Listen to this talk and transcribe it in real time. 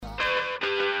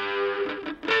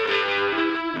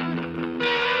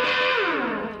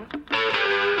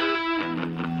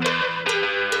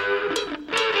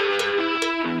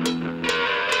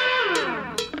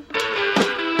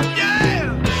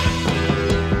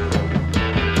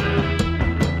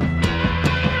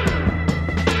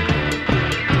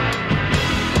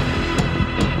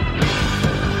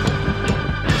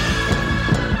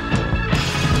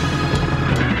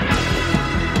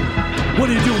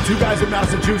guys in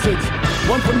Massachusetts.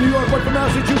 One from New York, one from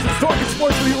Massachusetts. Talking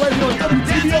sports with you right here on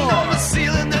WTBR.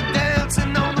 Ceiling, they're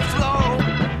dancing on the floor.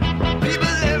 People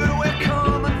everywhere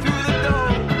coming through the door.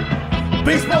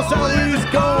 Baseball salaries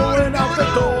going out the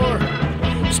door.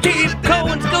 Steve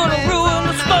Cohen's gonna ruin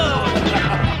the sport.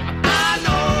 I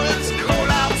know it's cold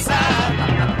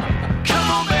outside.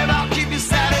 Come on, babe, I'll keep you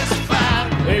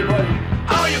satisfied. Hey, buddy.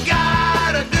 All you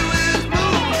gotta do is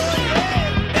move.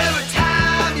 Every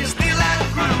time you steal that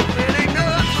groove, it ain't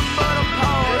nothing but a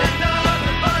party.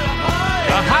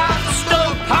 A hot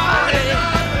stove party.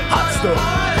 Hot stuff.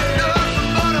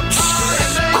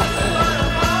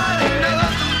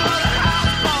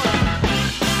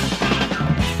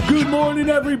 Good morning,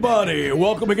 everybody.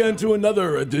 Welcome again to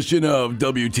another edition of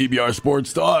WTBR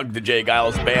Sports Talk. The Jay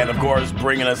Giles Band, of course,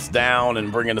 bringing us down and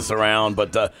bringing us around.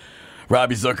 But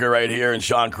Robbie Zucker right here and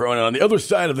Sean Cronin on the other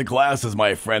side of the glass, as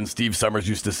my friend Steve Summers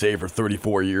used to say for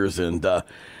 34 years. And,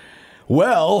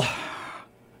 well,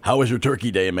 how was your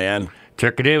turkey day, man?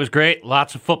 Turkey Day was great.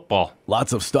 Lots of football.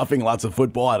 Lots of stuffing, lots of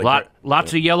football.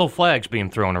 Lots of yellow flags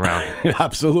being thrown around.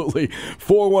 Absolutely.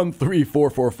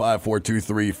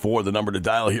 413-445-4234, the number to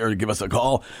dial here to give us a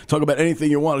call. Talk about anything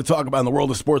you want to talk about in the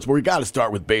world of sports, but we got to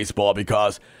start with baseball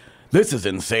because this is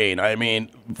insane. I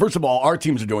mean, first of all, our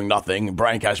teams are doing nothing.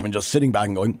 Brian Cashman just sitting back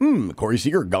and going, Corey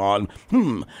Seager gone.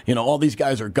 All these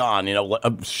guys are gone.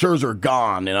 Scherzer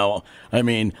gone. I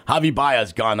mean, Javi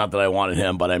Baez gone. Not that I wanted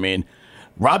him, but I mean,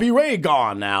 Robbie Ray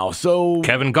gone now. So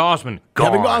Kevin Gausman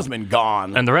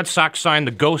gone. And the Red Sox signed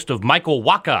the ghost of Michael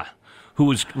Wacha, who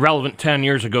was relevant 10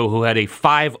 years ago, who had a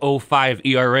 5.05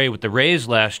 ERA with the Rays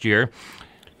last year.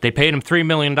 They paid him $3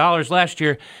 million last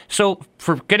year. So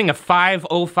for getting a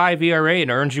 5.05 ERA, it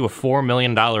earns you a $4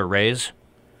 million raise.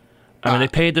 I mean, they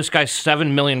paid this guy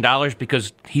 $7 million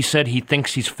because he said he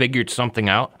thinks he's figured something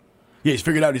out. Yeah, he's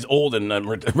figured out he's old and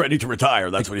ready to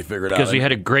retire. That's what he figured out. Because he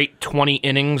had a great 20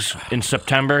 innings in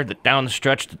September that down the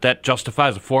stretch that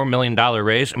justifies a $4 million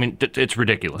raise. I mean, it's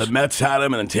ridiculous. The Mets had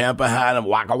him and then Tampa had him.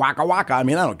 Waka, waka, waka. I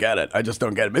mean, I don't get it. I just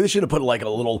don't get it. Maybe they should have put like a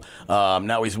little,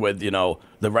 now he's with, the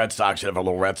Red Sox should have a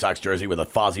little Red Sox jersey with a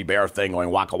Fozzie Bear thing going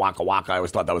waka, waka, waka. I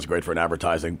always thought that was great for an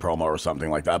advertising promo or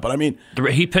something like that. But I mean.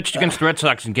 He pitched against the Red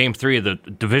Sox in Game 3 of the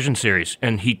division series,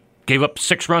 and he gave up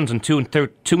 6 runs in 2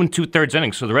 2/3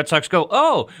 innings. So the Red Sox go,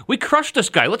 oh, we crushed this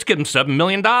guy. Let's give him $7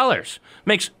 million.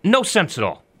 Makes no sense at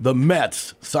all. The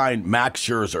Mets signed Max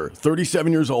Scherzer,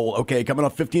 37 years old. Okay, coming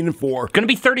off 15-4. Going to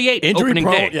be 38 opening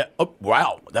day. Yeah. Oh,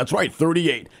 wow, that's right,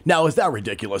 38. Now, is that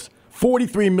ridiculous?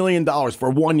 $43 million for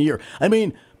 1 year. I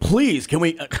mean, please, can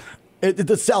we...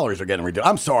 the salaries are getting ridiculous.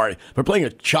 I'm sorry. We're playing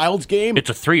a child's game. It's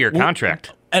a 3-year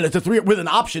contract. And it's a 3 with an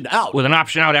option out. With an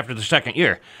option out after the second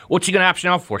year. What's he going to option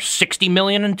out for? $60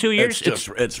 million in 2 years?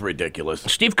 It's ridiculous.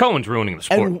 Steve Cohen's ruining the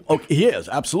sport. And, he is,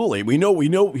 absolutely. We know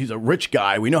he's a rich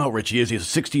guy. We know how rich he is. He's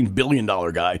a $16 billion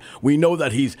guy. We know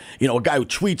that he's, a guy who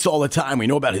tweets all the time. We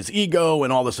know about his ego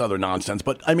and all this other nonsense.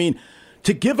 But, I mean,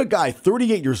 to give a guy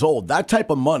 38 years old that type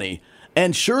of money,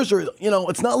 and Scherzer,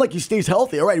 it's not like he stays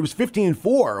healthy. All right, he was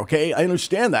 15-4, okay? I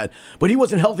understand that. But he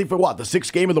wasn't healthy for what, the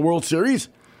 6th game of the World Series?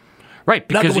 Right,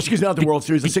 because not the World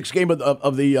Series, the 6th game of the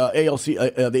the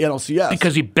NLCS.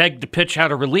 Because he begged to pitch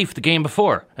out of relief the game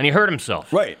before, and he hurt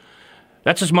himself. Right.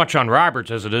 That's as much on Roberts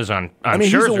as it is on Scherzer. I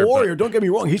mean, he's a warrior. Don't get me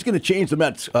wrong. He's going to change the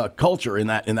Mets culture in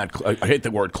that. I hate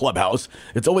the word clubhouse.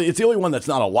 It's the only one that's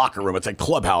not a locker room. It's a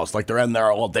clubhouse. Like they're in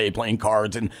there all day playing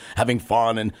cards and having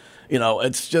fun and.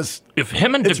 It's just... If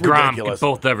him and DeGrom could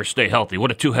both ever stay healthy, what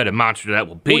a two-headed monster that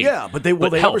will be. Well, yeah, but they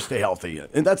never stay healthy.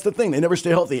 And that's the thing. They never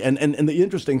stay healthy. And the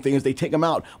interesting thing is they take them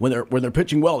out when they're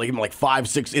pitching well. They give them like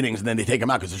 5-6 innings, and then they take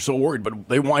them out because they're so worried. But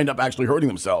they wind up actually hurting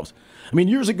themselves. I mean,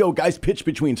 years ago, guys pitched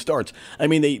between starts. I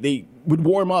mean, they would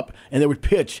warm up, and they would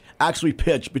actually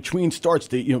pitch between starts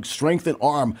to strengthen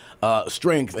arm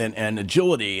strength and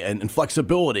agility and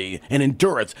flexibility and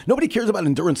endurance. Nobody cares about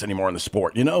endurance anymore in the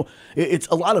sport, It's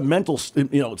a lot of mental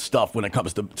stuff when it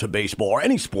comes to baseball or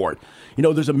any sport.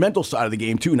 There's a mental side of the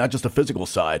game too, not just a physical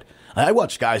side. I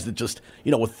watch guys that just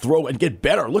would throw and get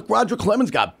better. Look, Roger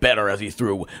Clemens got better as he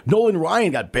threw. Nolan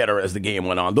Ryan got better as the game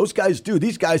went on. Those guys do.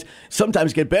 These guys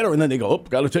sometimes get better and then they go,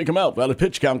 got to take him out, got to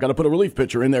pitch count, got to put a relief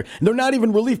pitcher in there. And they're not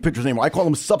even relief pitchers anymore. I call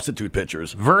them substitute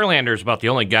pitchers. Verlander's about the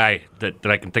only guy that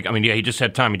I can think. I mean, yeah, he just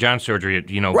had Tommy John surgery.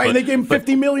 Right, and they gave him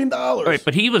 $50 million. Right,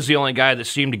 but he was the only guy that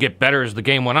seemed to get better as the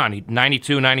game went on. He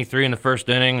 92, 93 in the first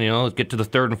inning. Get to the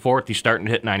third and fourth, he's starting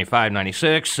to hit 95,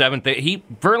 96, seventh.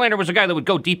 Verlander was a guy that would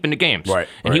go deep into games, right?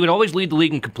 And he would always lead the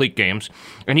league in complete games.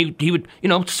 And he would,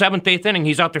 seventh, eighth inning,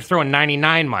 he's out there throwing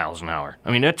 99 miles an hour.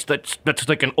 I mean, that's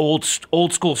like an old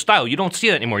school style. You don't see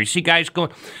that anymore. You see guys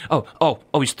going, oh,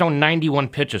 he's throwing 91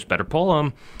 pitches. Better pull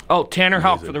him. Oh, Tanner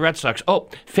Houck for the Red Sox. Oh,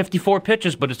 54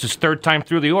 pitches, but it's his third time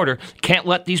through the order. Can't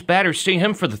let these batters see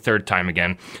him for the third time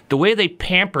again. The way they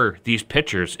pamper these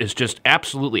pitchers is just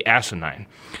absolutely asinine.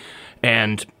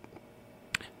 And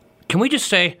can we just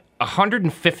say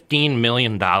 $115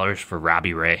 million for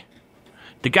Robbie Ray?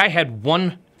 The guy had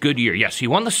one good year. Yes, he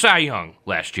won the Cy Young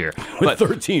last year. With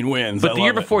 13 wins. But the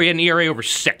year before, he had an ERA over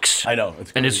 6. I know.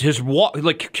 And his walk,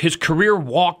 like his career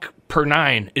walk per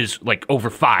 9 is like over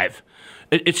 5.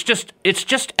 It's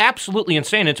just absolutely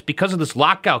insane. It's because of this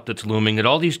lockout that's looming that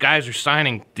all these guys are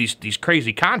signing these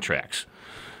crazy contracts.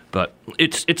 But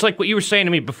it's like what you were saying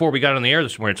to me before we got on the air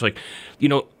this morning. It's like,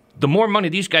 the more money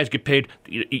these guys get paid,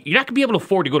 you're not going to be able to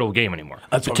afford to go to a game anymore.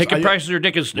 The ticket prices are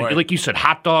ridiculous. Right. Like you said,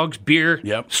 hot dogs, beer,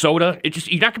 soda.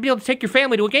 You're not going to be able to take your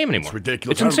family to a game anymore. It's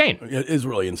ridiculous. It's insane. It is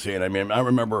really insane. I mean, I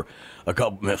remember it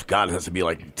has to be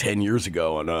like 10 years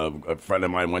ago, and a friend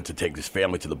of mine went to take his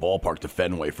family to the ballpark to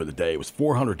Fenway for the day. It was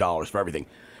 $400 for everything.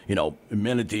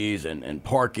 Amenities and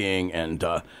parking and,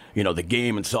 the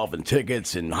game itself and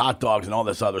tickets and hot dogs and all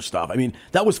this other stuff. I mean,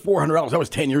 that was $400. That was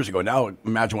 10 years ago. Now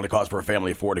imagine what it costs for a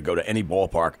family of 4 to go to any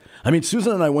ballpark. I mean,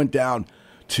 Susan and I went down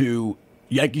to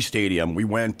Yankee Stadium. We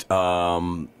went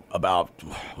the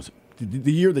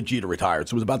year that Jeter retired.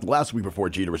 So it was about the last week before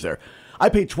Jeter was there. I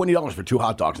paid $20 for 2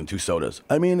 hot dogs and 2 sodas.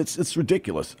 I mean, it's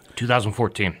ridiculous.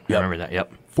 2014. I remember that.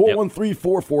 Yep.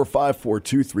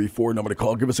 413-445-4234. Number to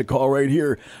call. Give us a call right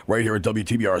here at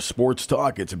WTBR Sports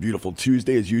Talk. It's a beautiful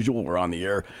Tuesday as usual. We're on the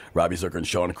air. Robbie Zucker and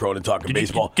Sean Cronin talking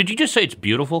baseball. Did you just say it's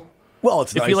beautiful? Well,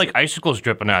 it's nice. If you like icicles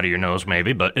dripping out of your nose,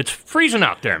 maybe, but it's freezing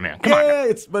out there, man. Come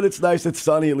on. But it's nice. It's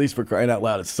sunny, at least for crying out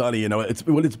loud. It's sunny. It's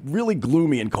when it's really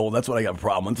gloomy and cold. That's what I got a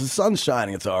problem. When the sun's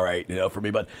shining, it's all right, for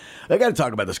me. But I got to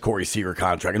talk about this Corey Seager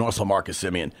contract and also Marcus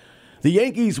Semien. The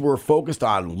Yankees were focused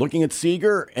on looking at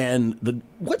Seager and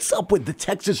what's up with the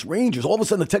Texas Rangers? All of a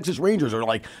sudden, the Texas Rangers are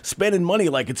like spending money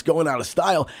like it's going out of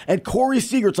style. And Corey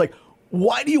Seager, it's like,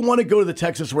 why do you want to go to the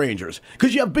Texas Rangers?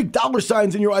 Because you have big dollar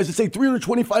signs in your eyes that say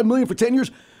 $325 million for 10 years.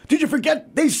 Did you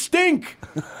forget they stink?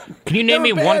 Can you name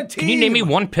me one? Can you name me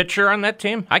one pitcher on that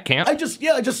team? I can't. I just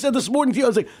said this morning to you. I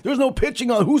was like, there's no pitching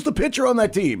on. Who's the pitcher on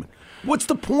that team? What's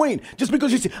the point? Just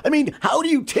because you see, how do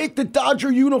you take the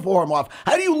Dodger uniform off?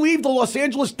 How do you leave the Los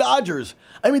Angeles Dodgers?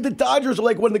 The Dodgers are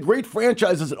like one of the great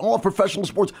franchises in all professional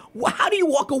sports. How do you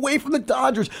walk away from the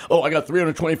Dodgers? Oh, I got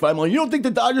 $325 million. You don't think the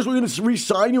Dodgers were going to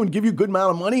re-sign you and give you a good amount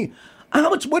of money?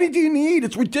 How much money do you need?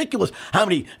 It's ridiculous. How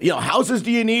many, houses do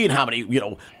you need? How many,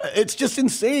 it's just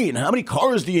insane. How many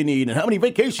cars do you need? And how many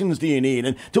vacations do you need?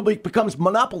 Until it becomes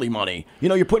monopoly money.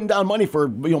 You're putting down money for,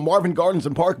 Marvin Gardens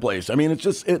and Park Place.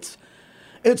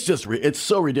 It's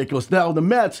so ridiculous. Now, the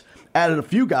Mets added a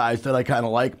few guys that I kind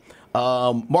of like.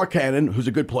 Mark Cannon, who's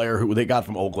a good player who they got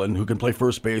from Oakland, who can play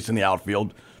first base in the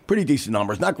outfield. Pretty decent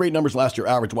numbers. Not great numbers last year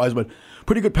average-wise, but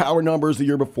pretty good power numbers the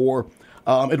year before.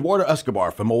 Eduardo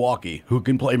Escobar from Milwaukee, who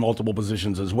can play multiple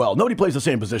positions as well. Nobody plays the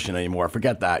same position anymore.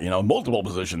 Forget that. Multiple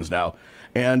positions now.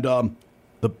 And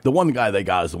the one guy they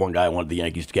got is the one guy I wanted the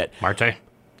Yankees to get. Marte?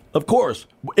 Of course.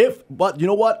 But you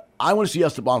know what? I want to see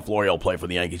Esteban Florial play for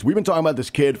the Yankees. We've been talking about this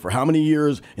kid for how many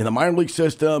years in the minor league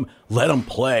system. Let him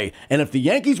play. And if the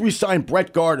Yankees re-sign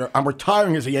Brett Gardner, I'm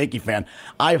retiring as a Yankee fan.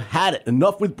 I've had it.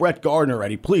 Enough with Brett Gardner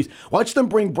already. Please, watch them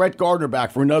bring Brett Gardner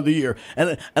back for another year.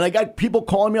 And I got people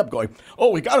calling me up going, oh,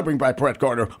 we got to bring back Brett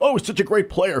Gardner. Oh, he's such a great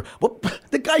player. Well,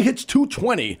 the guy hits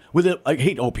 .220 with it. I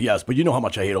hate OPS, but you know how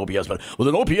much I hate OPS. But with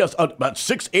an OPS about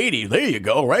 .680, there you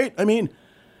go, right?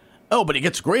 Oh, but he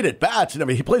gets great at bats and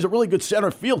everything. He plays a really good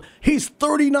center field. He's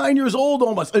 39 years old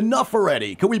almost. Enough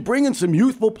already. Can we bring in some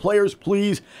youthful players,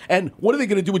 please? And what are they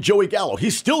going to do with Joey Gallo?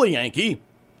 He's still a Yankee.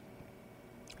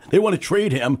 They want to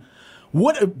trade him.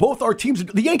 Both our teams,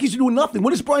 the Yankees are doing nothing.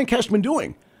 What is Brian Cashman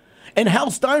doing? And Hal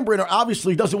Steinbrenner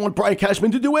obviously doesn't want Brian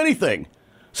Cashman to do anything.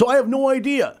 So I have no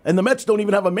idea. And the Mets don't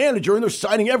even have a manager, and they're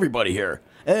signing everybody here.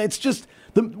 And it's just...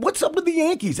 what's up with the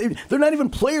Yankees? They're not even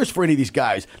players for any of these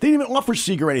guys. They didn't even offer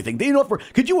Seager anything. They didn't offer.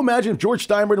 Could you imagine if George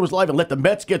Steinbrenner was alive and let the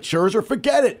Mets get Scherzer?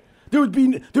 Forget it. There'd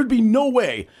be no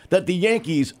way that the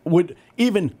Yankees would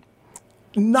even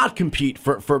not compete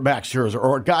for Max Scherzer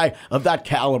or a guy of that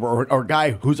caliber or a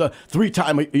guy who's a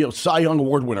 3-time Cy Young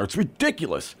Award winner. It's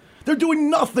ridiculous. They're doing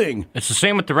nothing. It's the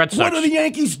same with the Red Sox. What are the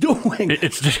Yankees doing?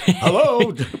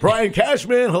 Hello, Brian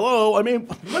Cashman. Hello. What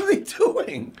are they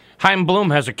doing? Chaim Bloom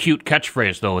has a cute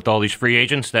catchphrase, though, with all these free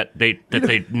agents that they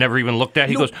never even looked at.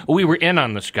 He goes, oh, we were in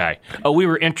on this guy. Oh, we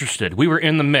were interested. We were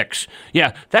in the mix.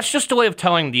 Yeah, that's just a way of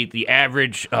telling the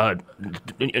average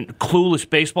clueless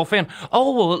baseball fan,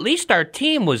 oh, well, at least our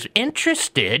team was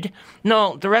interested.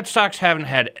 No, the Red Sox haven't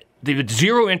had They had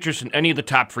zero interest in any of the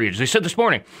top free agents. They said this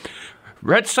morning,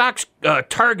 Red Sox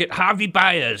target Javi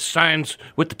Baez signs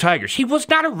with the Tigers. He was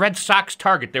not a Red Sox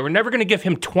target. They were never going to give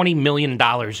him $20 million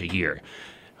a year.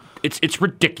 It's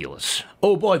ridiculous.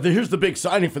 Oh, boy, here's the big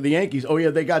signing for the Yankees. Oh, yeah,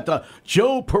 they got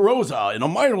Joe Perosa in a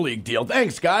minor league deal.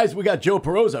 Thanks, guys. We got Joe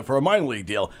Perosa for a minor league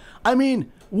deal. I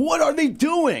mean, what are they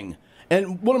doing?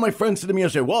 And one of my friends said to me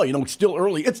yesterday, well, it's still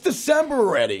early. It's December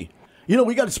already.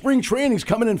 We got spring trainings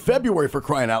coming in February, for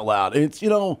crying out loud. It's,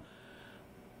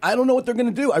 I don't know what they're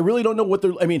going to do. I really don't know what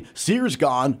they're... I mean, Sears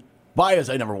gone. Baez,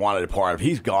 I never wanted a part of.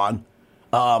 He's gone.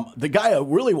 The guy I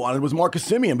really wanted was Marcus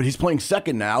Semien, but he's playing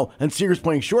second now, and Sears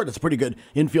playing short. That's a pretty good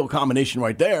infield combination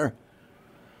right there.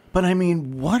 But, I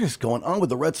mean, what is going on with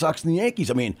the Red Sox and the Yankees?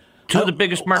 I mean... Two of the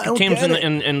biggest market teams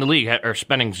in the league are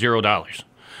spending $0.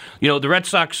 The Red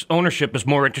Sox ownership is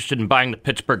more interested in buying the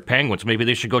Pittsburgh Penguins. Maybe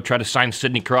they should go try to sign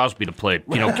Sidney Crosby to play,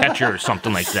 catcher or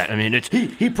something like that. I mean, it's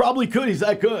he probably could. He's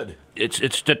that good.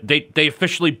 They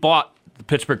officially bought the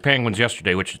Pittsburgh Penguins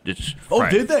yesterday, which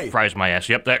did they? Fries my ass.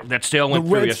 Yep, that sale went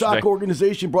through yesterday. The Red Sox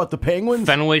organization brought the Penguins?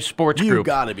 Fenway Sports Group. You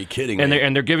got to be kidding me.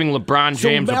 And they're giving LeBron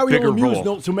James a bigger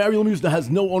role. So Mario Lemieux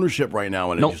has no ownership right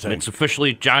now in it. Nope, it's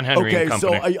officially John Henry and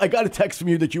company. Okay, so I got a text from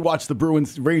you that you watched the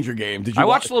Bruins-Ranger game. Did you? I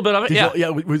watched a little bit of it, yeah.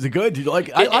 Was it good? Did you like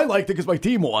it? I liked it because my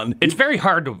team won. It's very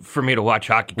hard for me to watch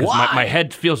hockey because my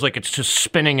head feels like it's just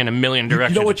spinning in a million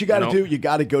directions. You know what you got to do? You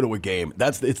got to go to a game.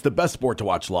 It's the best sport to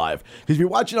watch live. Because if you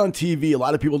watch it on TV, a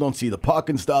lot of people don't see the puck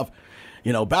and stuff.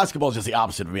 Basketball is just the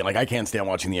opposite of me. Like, I can't stand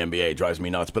watching the NBA. It drives me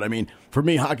nuts. But, I mean, for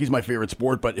me, hockey's my favorite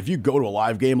sport. But if you go to a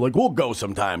live game, we'll go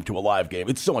sometime to a live game.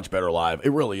 It's so much better live.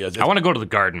 It really is. I want to go to the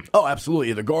Garden. Oh,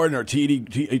 absolutely. The Garden or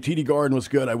TD Garden was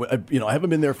good. I haven't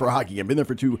been there for a hockey game. I've been there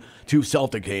for two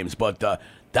Celtic games. But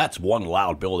that's one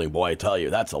loud building, boy, I tell you.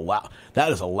 That is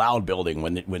a loud building.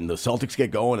 When the Celtics get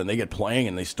going and they get playing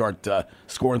and they start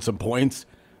scoring some points,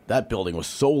 that building was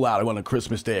so loud. I went on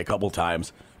Christmas Day a couple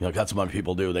times. That's what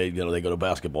people do. They go to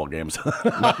basketball games.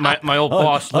 my old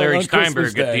boss Larry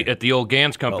Steinberg at the old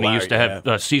Gans company used to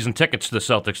have season tickets to the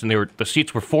Celtics, and the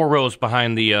seats were 4 rows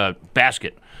behind the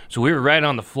basket, so we were right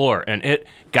on the floor, and it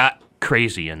got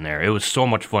crazy in there. It was so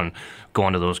much fun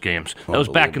going to those games. That was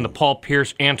back in the Paul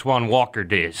Pierce, Antoine Walker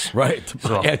days. Right,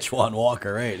 Antoine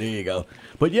Walker. Right, there you go.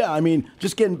 But yeah, I mean,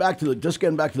 just getting back to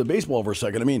the baseball for a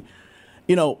second. I mean,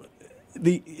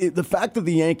 The fact that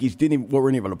the Yankees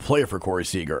weren't even a player for Corey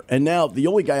Seager, and now the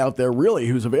only guy out there really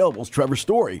who's available is Trevor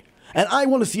Story. And I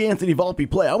want to see Anthony Volpe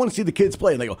play. I want to see the kids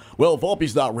play. And they go, well,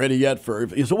 Volpe's not ready yet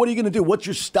so what are you going to do? What's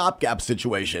your stopgap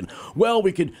situation? Well,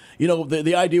 we could,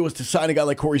 the idea was to sign a guy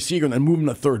like Corey Seager and then move him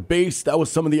to third base. That was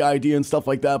some of the idea and stuff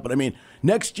like that. But I mean,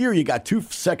 next year you got 2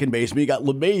 second basemen. You got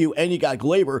LeMahieu and you got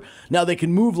Glaber. Now they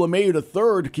can move LeMahieu to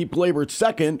third, keep Glaber at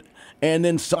second, and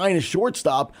then sign a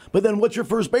shortstop. But then what's your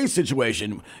first base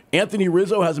situation? Anthony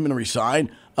Rizzo hasn't been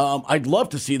re-signed. I'd love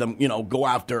to see them, go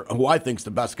after who I think's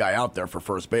the best guy out there for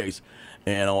first base.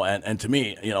 And to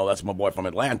me, that's my boy from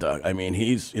Atlanta. I mean,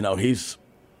 he's the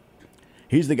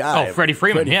guy. Oh, Freddie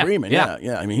Freeman. Freeman,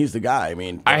 yeah. I mean, he's the guy. I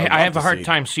mean, I have a hard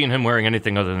time seeing him wearing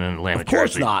anything other than an Atlanta jersey. Of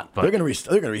course not. But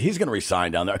he's going to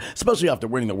resign down there, especially after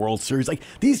winning the World Series. Like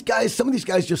these guys, some of these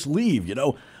guys just leave,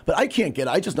 But I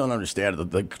just don't understand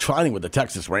the trying with the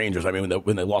Texas Rangers. I mean,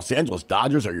 when the Los Angeles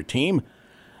Dodgers are your team,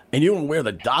 and you don't wear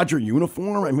the Dodger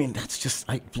uniform, I mean, that's just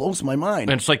blows my mind.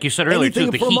 And it's like you said earlier, too,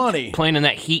 the heat, money. Playing in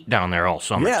that heat down there all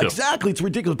summer, Yeah, too. Exactly. It's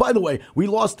ridiculous. By the way, we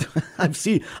lost. I'm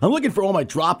looking for all my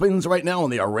drop-ins right now on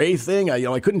the array thing.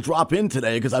 I couldn't drop in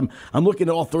today because I'm looking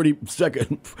at all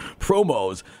 30-second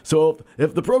promos. So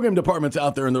if the program department's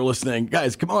out there and they're listening,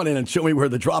 guys, come on in and show me where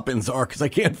the drop-ins are because I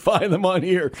can't find them on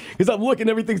here because I'm looking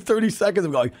everything's 30 seconds.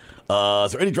 I'm going,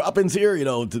 is there any drop-ins here?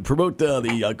 To promote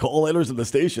the call letters of the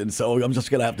station. So I'm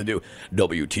just gonna have to do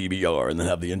WTBR and then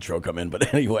have the intro come in.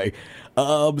 But anyway,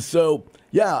 so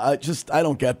yeah, I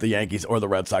don't get the Yankees or the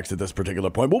Red Sox at this particular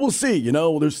point. But we'll see.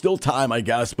 There's still time, I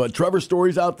guess. But Trevor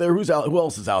Story's out there. Who's out? Who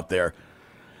else is out there?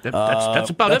 That's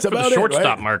about it for the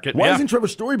shortstop market. Why hasn't Trevor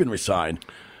Story been re-signed?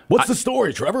 What's the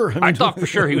story, Trevor? I thought for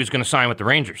sure he was going to sign with the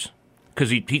Rangers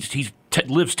because he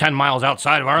lives 10 miles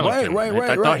outside of Arlington. Right.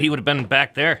 I thought he would have been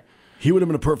back there. He would have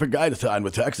been a perfect guy to sign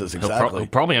with Texas, exactly. He'll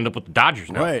probably end up with the Dodgers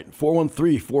now. Right,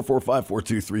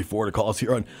 413-445-4234 to call us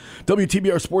here on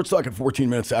WTBR Sports Talk at 14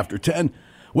 minutes after 10.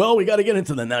 Well, we got to get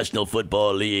into the National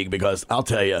Football League because I'll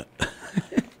tell you,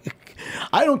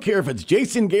 I don't care if it's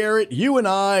Jason Garrett, you and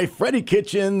I, Freddie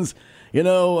Kitchens,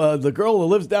 the girl who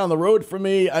lives down the road from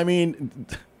me. I mean,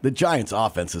 the Giants'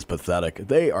 offense is pathetic.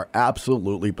 They are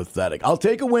absolutely pathetic. I'll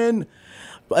take a win.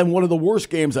 And one of the worst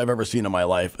games I've ever seen in my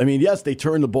life. I mean, yes, they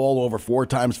turned the ball over 4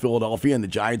 times Philadelphia, and the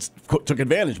Giants took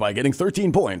advantage by getting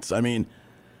 13 points. I mean,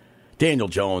 Daniel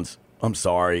Jones, I'm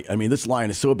sorry. I mean, this line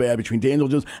is so bad between Daniel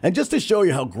Jones. And just to show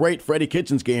you how great Freddie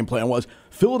Kitchens' game plan was,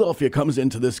 Philadelphia comes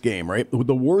into this game, right, with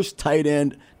the worst tight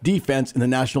end defense in the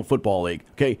National Football League.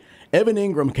 Okay, Evan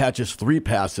Ingram catches 3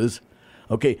 passes.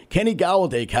 Okay, Kenny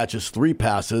Galladay catches 3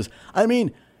 passes. I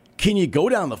mean, can you go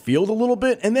down the field a little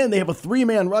bit? And then they have a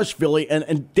 3-man rush, Philly,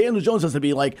 and Daniel Jones has to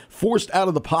be, like, forced out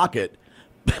of the pocket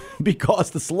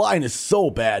because this line is so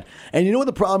bad. And you know what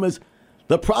the problem is?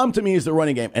 The problem to me is the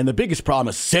running game, and the biggest problem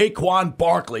is Saquon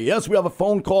Barkley. Yes, we have a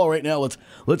phone call right now.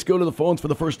 Let's go to the phones for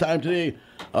the first time today.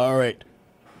 All right.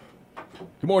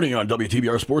 Good morning, you're on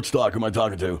WTBR Sports Talk. Who am I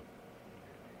talking to?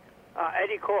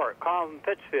 Eddie Court, calling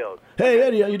from Pittsfield. Hey,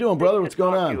 Eddie, how you doing, brother? What's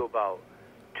going on? You about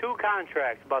 2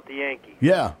 contracts about the Yankees.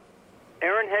 Yeah.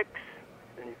 Aaron Hicks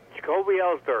and Jacoby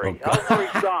Ellsbury.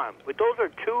 Ellsbury's gone. But those are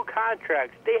 2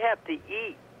 contracts. They have to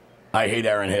eat. I hate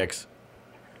Aaron Hicks.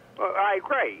 Well, I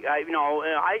agree. I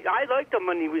liked him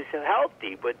when he was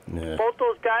healthy, but both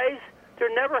those guys,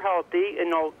 they're never healthy.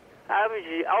 And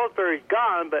obviously Ellsbury's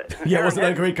gone, but yeah, wasn't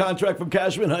that a great contract from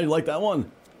Cashman? How do you like that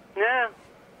one? Yeah.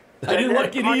 I didn't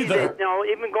like it either. That,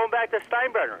 even going back to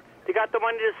Steinbrenner, they got the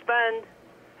money to spend.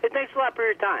 It takes a lot for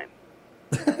your time.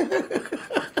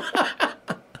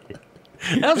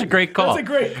 That was a great call. That's a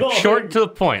great call. Short and to the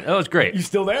point. That was great. You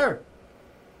still there?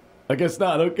 I guess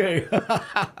not. Okay.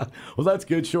 Well, that's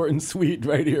good. Short and sweet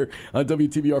right here on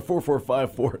WTBR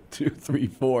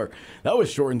 445-4234. That was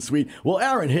short and sweet. Well,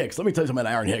 Aaron Hicks. Let me tell you something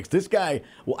about Aaron Hicks. This guy,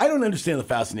 well, I don't understand the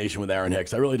fascination with Aaron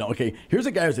Hicks. I really don't. Okay, here's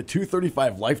a guy who's a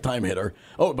 .235 lifetime hitter.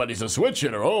 Oh, but he's a switch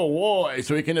hitter. Oh, boy.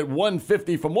 So he can hit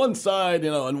 150 from one side,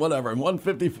 and whatever, and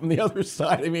 150 from the other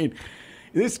side. I mean,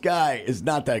 this guy is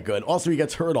not that good. Also, he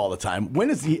gets hurt all the time. When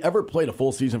has he ever played a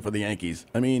full season for the Yankees?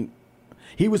 I mean,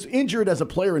 he was injured as a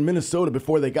player in Minnesota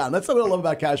before they got him. That's what I love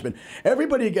about Cashman.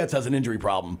 Everybody he gets has an injury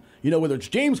problem. Whether it's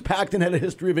James Paxton had a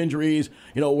history of injuries,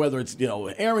 whether it's,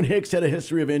 Aaron Hicks had a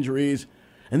history of injuries.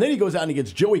 And then he goes out and he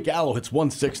gets Joey Gallo, hits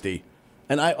 160.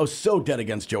 And I was so dead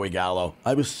against Joey Gallo.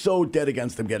 I was so dead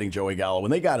against them getting Joey Gallo.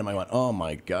 When they got him, I went, oh,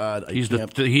 my God. He's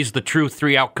the true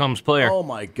 3 outcomes player. Oh,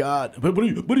 my God. But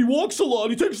he walks a lot.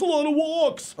 He takes a lot of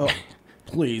walks. Oh.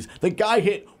 Please. The guy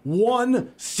hit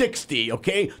 160,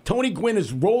 okay? Tony Gwynn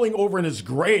is rolling over in his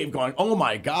grave going, oh,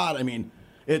 my God. I mean,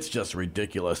 it's just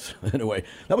ridiculous. Anyway,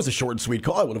 that was a short and sweet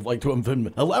call. I would have liked to have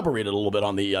elaborated a little bit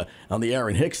on the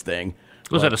Aaron Hicks thing.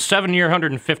 Was that a 7-year,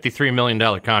 $153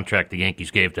 million contract the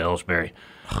Yankees gave to Ellsbury?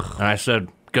 And I said,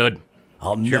 good.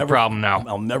 It's your problem now.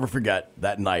 I'll never forget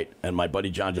that night. And my buddy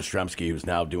John Jastrzemski, who's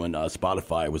now doing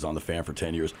Spotify, was on the Fan for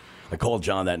 10 years. I called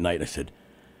John that night and I said,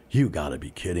 you got to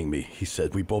be kidding me. He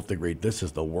said, we both agreed this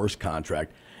is the worst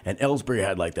contract. And Ellsbury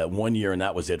had like that 1 year, and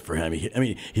that was it for him.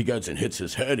 He goes and hits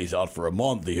his head. He's out for a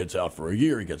month. He hits out for a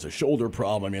year. He gets a shoulder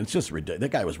problem. I mean, it's just ridiculous.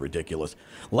 That guy was ridiculous.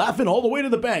 Laughing all the way to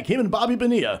the bank. Him and Bobby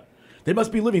Bonilla. They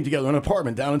must be living together in an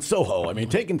apartment down in Soho. I mean,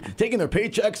 taking their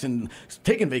paychecks and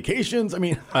taking vacations. I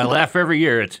mean, I laugh every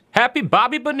year. It's Happy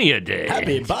Bobby Bonilla Day.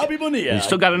 Happy Bobby Bonilla. You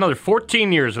still got another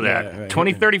 14 years of that. Right.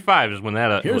 2035 is when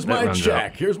that. Here's my runs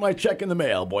check. out. Here's my check in the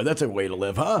mail, boy. That's a way to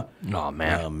live, huh? Oh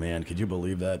man. Oh man, could you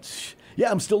believe that?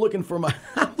 Yeah, I'm still looking for my.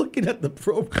 I'm looking at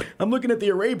the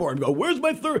array board. And go, where's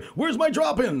my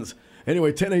drop-ins? Anyway,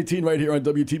 1018 right here on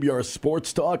WTBR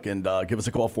Sports Talk, and give us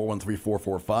a call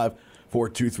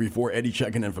 413-445-4234. Eddie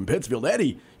checking in from Pittsfield.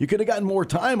 Eddie, you could have gotten more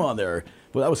time on there,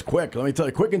 but that was quick. Let me tell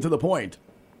you, quick and to the point.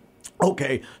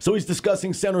 Okay, so he's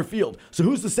discussing center field. So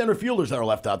who's the center fielders that are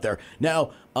left out there?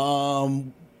 Now,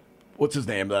 what's his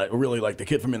name? That I really like, the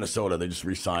kid from Minnesota. They just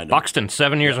re-signed him. Buxton,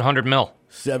 7 years, $100 million.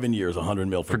 7 years, $100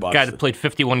 million for Buxton. Guy that played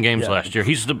 51 games last year.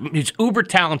 He's uber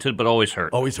talented, but always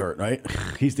hurt. Always hurt, right?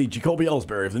 He's the Jacoby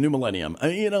Ellsbury of the new millennium. I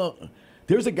mean,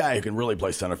 there's a guy who can really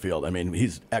play center field. I mean,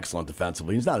 he's excellent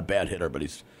defensively. He's not a bad hitter, but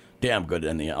he's damn good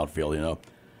in the outfield,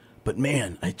 But,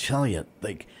 man, I tell you,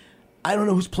 like, I don't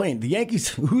know who's playing. The Yankees,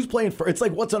 who's playing first? It's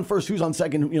like what's on first, who's on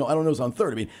second. I don't know who's on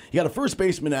third. I mean, you got a first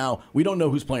baseman now. We don't know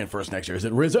who's playing first next year. Is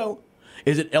it Rizzo?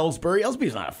 Is it Ellsbury?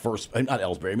 Ellsbury's not a first. Not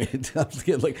Ellsbury. I mean, is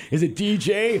it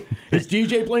DJ? Is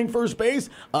DJ playing first base?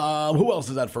 Who else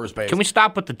is at first base? Can we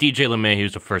stop with the DJ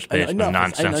LeMahieu's a first baseman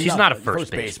nonsense? He's not a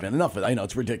first baseman. Enough of it. I know,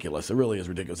 it's ridiculous. It really is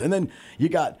ridiculous. And then you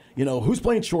got, who's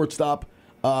playing shortstop?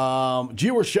 Gio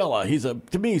Urshela,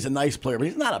 to me, he's a nice player, but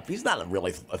he's not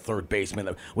really a third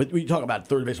baseman. We talk about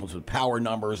third basemen with power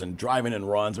numbers and driving in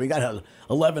runs. We got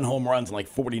 11 home runs and like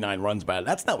 49 runs by it.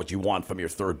 That's not what you want from your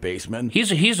third baseman.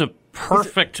 He's a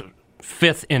perfect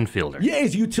fifth infielder. Yeah,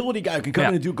 he's a utility guy who can come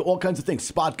in and do all kinds of things.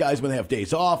 Spot guys when they have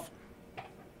days off.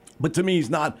 But to me, he's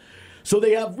not. So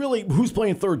they have really who's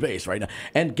playing third base right now,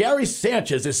 and Gary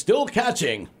Sanchez is still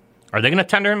catching. Are they going to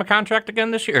tender him a contract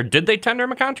again this year? Or did they tender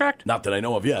him a contract? Not that I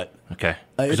know of yet. Okay.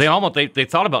 Because they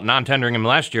thought about non-tendering him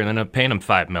last year and then ended up paying him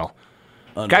 $5 million.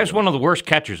 Guy's one of the worst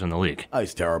catchers in the league. Oh,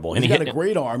 he's terrible. He's got a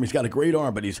great arm. He's got a great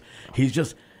arm, but he's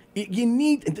just. You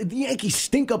need the Yankees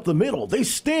stink up the middle. They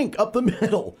stink up the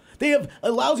middle. They have a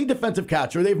lousy defensive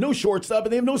catcher. They have no shortstop,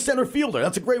 and they have no center fielder.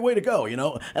 That's a great way to go, you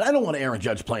know. And I don't want Aaron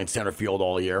Judge playing center field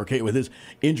all year, okay, with his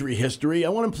injury history. I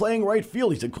want him playing right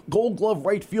field. He's a Gold Glove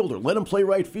right fielder. Let him play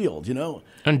right field, you know.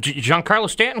 And Giancarlo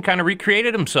Stanton kind of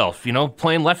recreated himself, you know,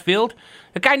 playing left field.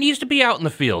 The guy needs to be out in the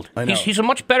field. I know. He's a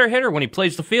much better hitter when he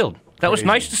plays the field. That was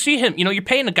nice to see him. You know, you're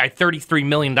paying the guy $33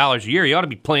 million a year. You ought to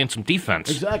be playing some defense.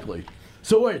 Exactly.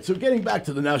 So getting back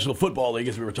to the National Football League,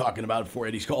 as we were talking about before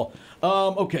Eddie's call.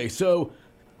 Okay, so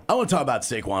I want to talk about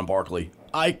Saquon Barkley.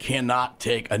 I cannot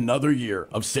take another year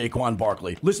of Saquon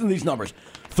Barkley. Listen to these numbers.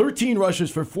 13 rushes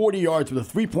for 40 yards with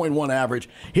a 3.1 average.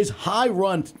 His high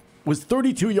run was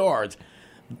 32 yards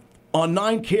on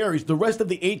 9 carries. The rest of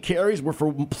the 8 carries were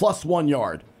for plus 1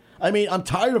 yard. I mean, I'm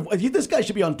tired of this guy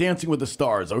should be on Dancing with the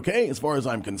Stars, okay? As far as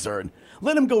I'm concerned.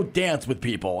 Let him go dance with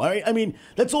people, all right? I mean,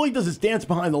 that's all he does is dance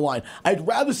behind the line. I'd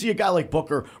rather see a guy like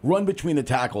Booker run between the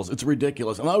tackles. It's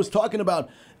ridiculous. And I was talking about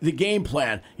the game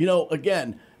plan. You know,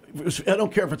 again, I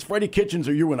don't care if it's Freddie Kitchens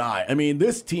or you and I. I mean,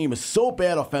 this team is so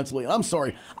bad offensively. I'm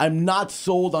sorry. I'm not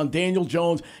sold on Daniel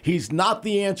Jones. He's not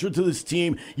the answer to this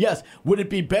team. Yes. Would it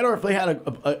be better if they had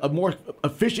a more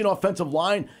efficient offensive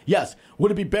line? Yes.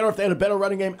 Would it be better if they had a better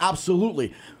running game?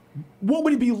 Absolutely. What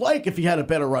would it be like if he had a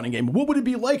better running game? What would it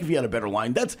be like if he had a better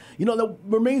line? That's, you know, that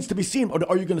remains to be seen.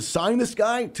 Are you going to sign this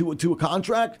guy to a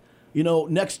contract? You know,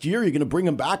 next year you're going to bring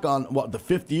him back on the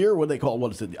 5th year. What do they call it?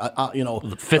 What is it?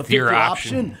 The fifth year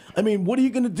option. I mean, what are you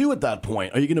going to do at that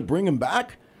point? Are you going to bring him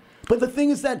back? But the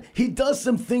thing is that he does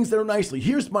some things that are nicely.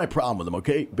 Here's my problem with him.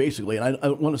 Okay, basically, and I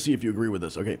want to see if you agree with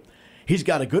this. Okay, he's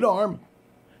got a good arm.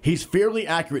 He's fairly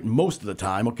accurate most of the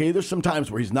time, okay? There's some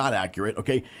times where he's not accurate,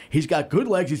 okay? He's got good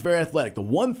legs. He's very athletic. The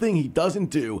one thing he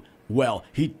doesn't do well,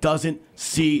 he doesn't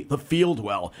see the field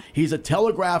well. He's a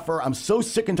telegrapher. I'm so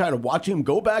sick and tired of watching him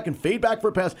go back and fade back for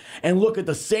a pass and look at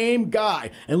the same guy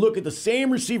and look at the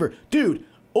same receiver. Dude,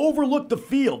 overlook the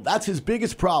field. That's his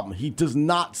biggest problem. He does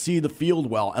not see the field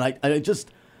well. And I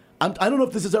don't know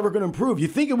if this is ever going to improve. You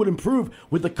think it would improve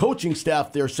with the coaching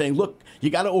staff there saying, look, you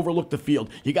got to overlook the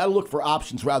field. You got to look for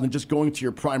options rather than just going to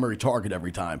your primary target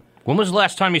every time. When was the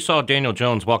last time you saw Daniel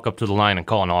Jones walk up to the line and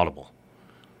call an audible?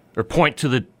 Or point to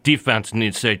the defense and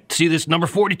he'd say, see this number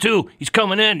 42? He's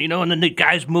coming in, you know, and then the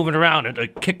guy's moving around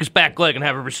and kick his back leg and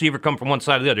have a receiver come from one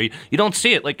side to the other. You don't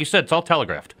see it. Like you said, it's all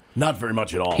telegraphed. Not very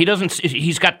much at all.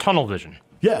 He's got tunnel vision.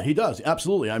 Yeah, he does.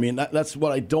 Absolutely. I mean, that's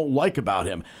what I don't like about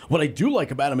him. What I do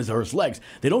like about him is his legs.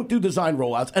 They don't do design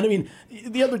rollouts. And I mean,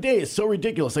 the other day is so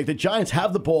ridiculous. Like the Giants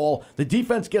have the ball, the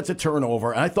defense gets a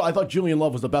turnover, and I thought Julian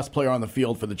Love was the best player on the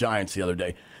field for the Giants the other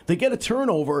day. They get a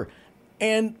turnover,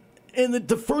 and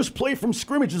the first play from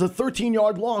scrimmage is a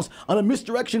 13-yard loss on a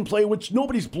misdirection play, which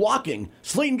nobody's blocking.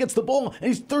 Slayton gets the ball,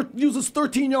 and he uses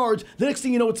 13 yards. The next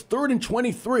thing you know, it's 3rd and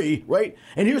 23, right?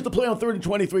 And here's the play on 3rd and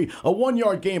 23, a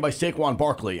 1-yard gain by Saquon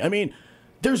Barkley. I mean,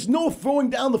 there's no throwing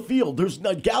down the field. There's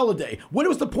no Galladay. What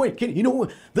was the point?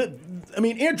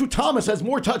 Andrew Thomas has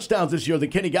more touchdowns this year than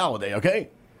Kenny Galladay, okay?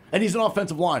 And he's an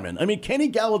offensive lineman. I mean,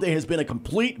 Kenny Galladay has been a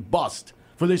complete bust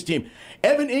for this team.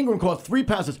 Evan Ingram caught 3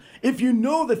 passes. If you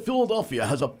know that Philadelphia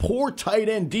has a poor tight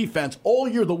end defense all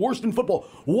year, the worst in football,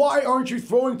 why aren't you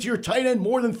throwing to your tight end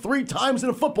more than 3 times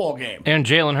in a football game? And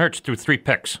Jalen Hurts threw 3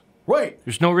 picks. Right.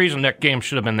 There's no reason that game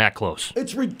should have been that close.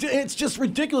 It's just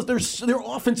ridiculous. Their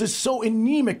offense is so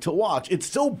anemic to watch. It's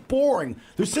so boring.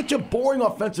 They're such a boring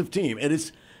offensive team.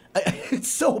 It's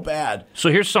so bad. So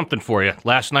here's something for you.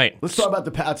 Last night, let's talk about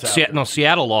the Pats.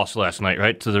 Seattle lost last night,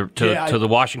 right? To the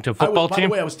Washington football team. By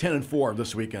the way, I was 10-4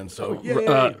 this weekend. So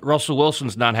Russell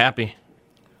Wilson's not happy.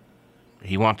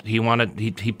 He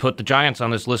put the Giants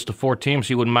on his list of 4 teams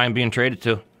he wouldn't mind being traded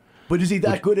to. But is he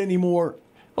that good anymore?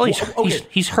 Well,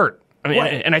 he's hurt. I mean,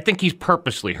 and I think he's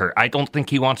purposely hurt. I don't think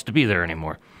he wants to be there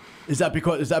anymore. Is that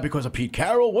because of Pete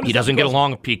Carroll? He doesn't get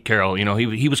along with Pete Carroll. You know,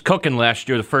 he was cooking last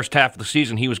year. The first half of the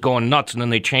season, he was going nuts, and then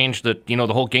they changed the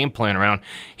whole game plan around.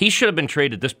 He should have been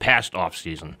traded this past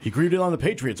offseason. He grieved it on the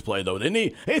Patriots play, though, didn't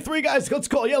he? Hey, 3 guys, let's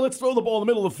call. Yeah, let's throw the ball in the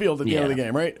middle of the field at the end of the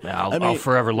game, right? Yeah, I'll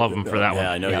forever love him for that one.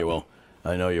 Yeah, I know you will.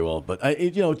 I know you will. But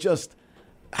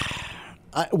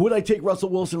would I take Russell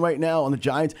Wilson right now on the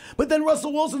Giants? But then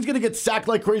Russell Wilson's going to get sacked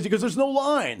like crazy because there's no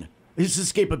line. His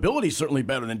escapability is certainly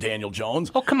better than Daniel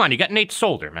Jones. Oh, come on. You got Nate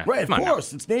Solder, man. Right, come of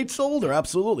course. It's Nate Solder.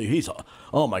 Absolutely.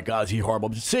 Oh, my God, is he horrible.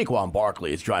 Saquon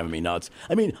Barkley is driving me nuts.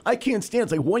 I mean, I can't stand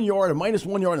it's like 1 yard or minus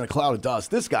 1 yard in a cloud of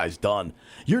dust. This guy's done.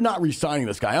 You're not re-signing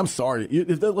this guy. I'm sorry.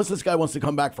 Unless this guy wants to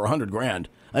come back for $100,000.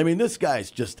 I mean, this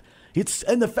guy's just,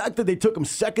 and the fact that they took him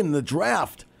second in the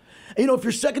draft. You know, if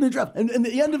you're second in the draft, and at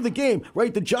the end of the game,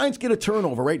 right, the Giants get a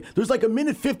turnover, right? There's like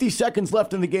 1:50 seconds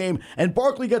left in the game, and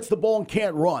Barkley gets the ball and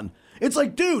can't run. It's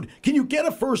like, dude, can you get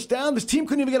a first down? This team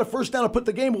couldn't even get a first down to put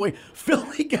the game away.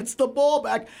 Philly gets the ball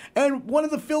back, and one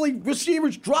of the Philly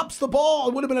receivers drops the ball.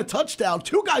 It would have been a touchdown.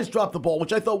 Two guys dropped the ball,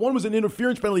 which I thought one was an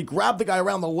interference penalty. Grabbed the guy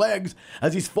around the legs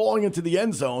as he's falling into the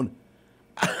end zone.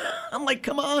 I'm like,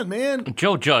 come on, man.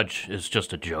 Joe Judge is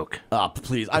just a joke. Oh,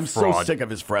 please. I'm so sick of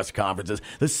his press conferences.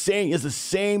 The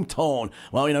same tone.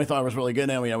 Well, you know, we thought it was really good,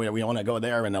 and we want to go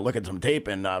there and look at some tape,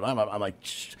 and I'm like,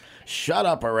 shut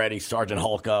up already, Sergeant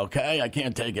Hulka, okay? I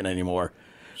can't take it anymore.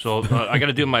 So I got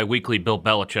to do my weekly Bill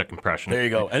Belichick impression. There you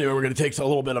go. Anyway, we're going to take a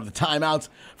little bit of the timeouts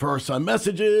for some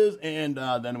messages, and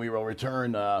then we will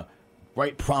return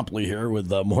right promptly here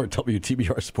with more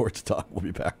WTBR Sports Talk. We'll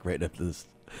be back right after this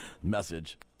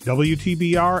message.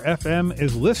 WTBR FM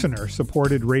is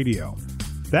listener-supported radio.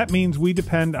 That means we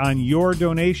depend on your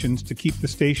donations to keep the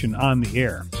station on the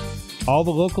air. All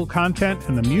the local content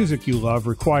and the music you love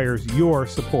requires your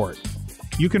support.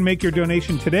 You can make your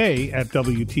donation today at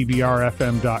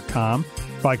WTBRFM.com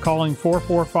by calling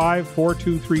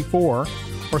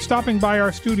 445-4234 or stopping by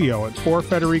our studio at 4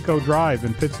 Federico Drive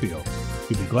in Pittsfield.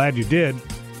 You'll be glad you did.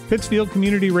 Pittsfield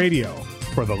Community Radio,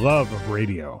 for the love of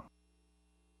radio.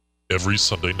 Every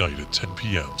Sunday night at 10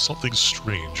 p.m., something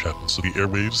strange happens to the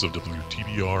airwaves of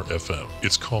WTBR FM.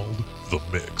 It's called The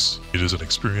Mix. It is an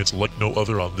experience like no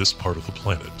other on this part of the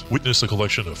planet. Witness a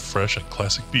collection of fresh and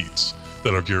classic beats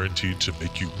that are guaranteed to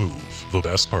make you move. The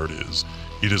best part is,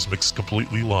 it is mixed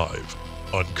completely live,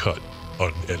 uncut,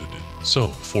 unedited. So,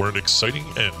 for an exciting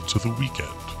end to the weekend,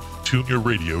 tune your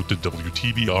radio to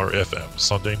WTBR FM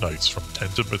Sunday nights from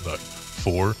 10 to midnight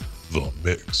for The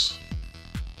Mix.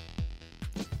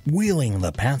 Wheeling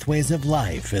the Pathways of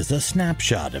Life is a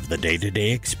snapshot of the day-to-day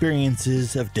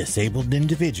experiences of disabled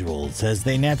individuals as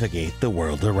they navigate the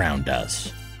world around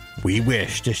us. We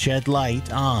wish to shed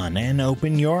light on and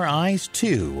open your eyes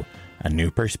to a new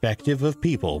perspective of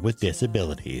people with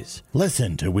disabilities.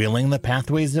 Listen to Wheeling the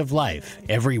Pathways of Life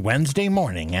every Wednesday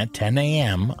morning at 10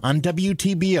 a.m. on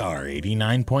WTBR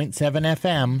 89.7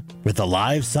 FM with a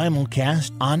live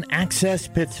simulcast on Access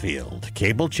Pittsfield,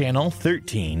 cable channel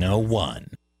 1301.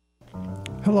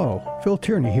 Hello, Phil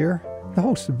Tierney here, the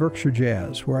host of Berkshire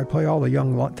Jazz, where I play all the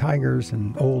young tigers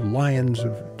and old lions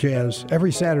of jazz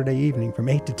every Saturday evening from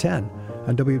 8 to 10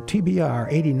 on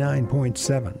WTBR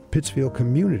 89.7, Pittsfield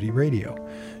Community Radio.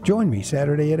 Join me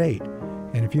Saturday at 8.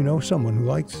 And if you know someone who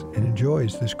likes and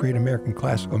enjoys this great American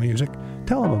classical music,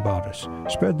 tell them about us.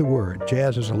 Spread the word.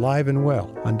 Jazz is alive and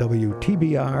well on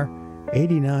WTBR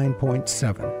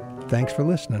 89.7. Thanks for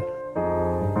listening.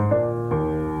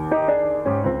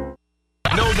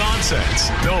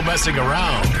 No messing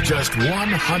around. Just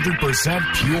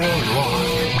 100% pure rock.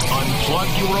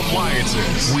 Unplug your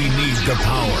appliances. We need the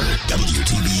power.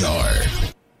 WTBR.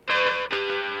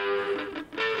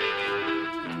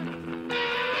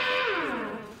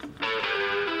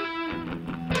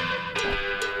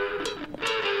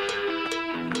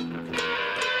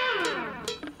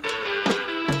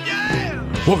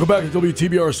 Welcome back to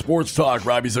WTBR Sports Talk.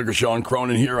 Robbie Zucker, Sean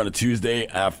Cronin here on a Tuesday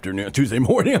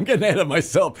morning. I'm getting ahead of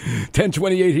myself.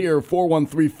 10:28 here,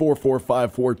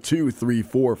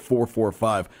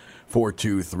 413-445-4234,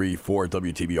 445-4234,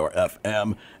 WTBR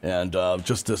FM. And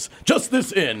just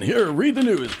this in. Here, read the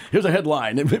news. Here's a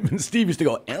headline. Steve used to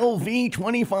go,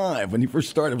 LV25. When he first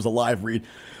started, it was a live read.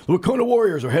 The Wacona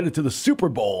Warriors are headed to the Super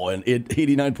Bowl, and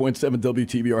 89.7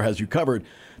 WTBR has you covered.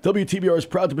 WTBR is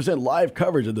proud to present live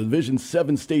coverage of the Division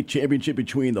 7 state championship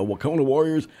between the Wacona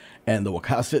Warriors and the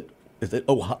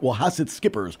Wahasset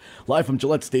Skippers, live from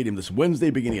Gillette Stadium this Wednesday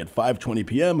beginning at 5:20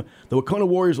 p.m. The Wacona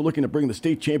Warriors are looking to bring the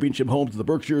state championship home to the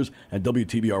Berkshires, and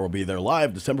WTBR will be there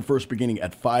live December 1st beginning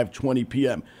at 5:20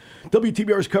 p.m.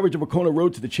 WTBR's coverage of Wacona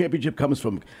Road to the championship comes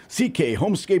from CK,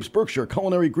 Homescapes Berkshire,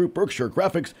 Culinary Group Berkshire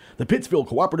Graphics, the Pittsfield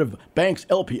Cooperative Banks,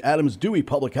 LP Adams, Dewey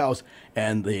Public House,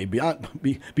 and the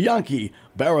Bianchi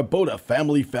Baraboda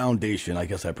Family Foundation. I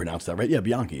guess I pronounced that right. Yeah,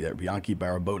 Bianchi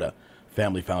Baraboda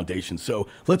Family Foundation. So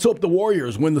let's hope the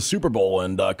Warriors win the Super Bowl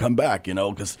and come back,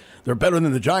 because they're better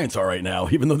than the Giants are right now,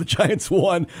 even though the Giants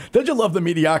won. Don't you love the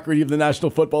mediocrity of the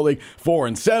National Football League?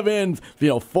 4-7,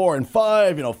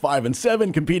 4-5,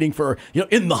 5-7, competing for,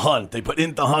 in the hunt. They put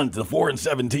in the hunt. The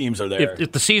 4-7 teams are there.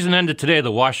 If the season ended today,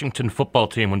 the Washington football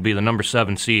team would be the number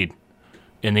 7 seed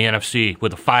in the NFC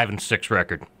with a 5-6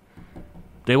 record.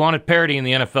 They wanted parity in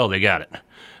the NFL. They got it.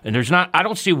 And I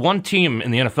don't see one team in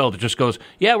the NFL that just goes,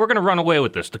 yeah, we're going to run away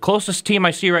with this. The closest team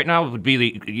I see right now would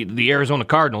be the Arizona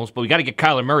Cardinals, but we got to get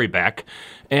Kyler Murray back,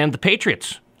 and the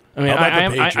Patriots. I mean,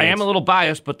 I am a little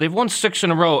biased, but they've won 6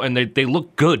 in a row, and they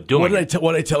look good doing it.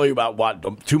 What did I tell you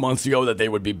about 2 months ago, that they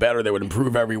would be better, they would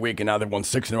improve every week, and now they've won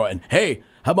 6 in a row. And hey,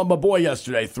 how about my boy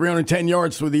yesterday? 310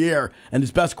 yards through the air, and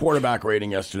his best quarterback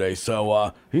rating yesterday.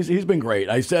 So he's been great.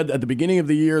 I said at the beginning of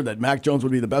the year that Mac Jones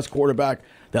would be the best quarterback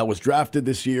that was drafted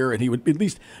this year, and he would at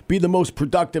least be the most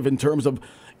productive in terms of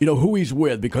who he's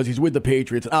with, because he's with the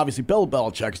Patriots. And obviously, Bill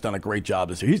Belichick's done a great job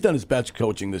this year. He's done his best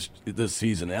coaching this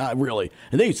season, really.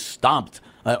 And they stomped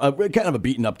kind of a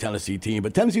beaten-up Tennessee team.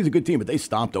 But Tennessee's a good team, but they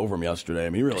stomped over him yesterday. I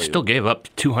mean, really. Still gave up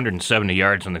 270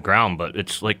 yards on the ground, but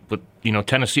it's like with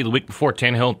Tennessee the week before,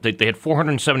 Tannehill, they had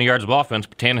 470 yards of offense,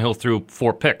 but Tannehill threw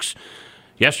 4 picks.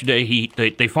 Yesterday,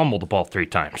 they fumbled the ball 3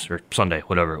 times, or Sunday,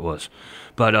 whatever it was.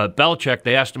 But Belichick,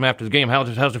 they asked him after the game,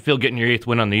 how's it feel getting your 8th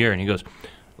win on the year? And he goes,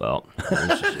 well,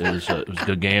 it was a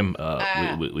good game.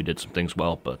 We did some things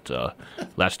well, but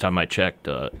last time I checked,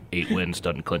 8 wins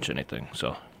doesn't clinch anything.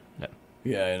 So,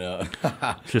 yeah, I know.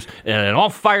 And all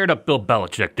fired up Bill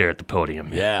Belichick there at the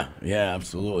podium. Yeah,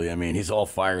 absolutely. I mean, he's all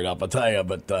fired up, I'll tell you.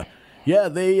 But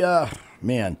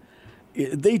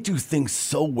they do things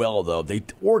so well, though. They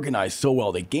organize so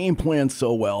well. They game plan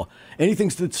so well. Anything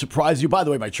that surprised you? By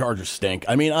the way, my Chargers stink.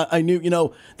 I mean, I knew,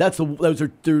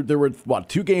 there were,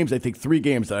 2 games, I think 3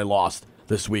 games that I lost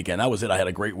this weekend. That was it. I had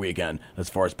a great weekend as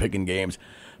far as picking games.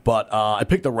 But I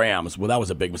picked the Rams. Well, that was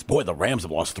a big mistake. Boy, the Rams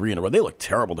have lost 3 in a row. They look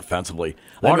terrible defensively.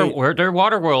 They're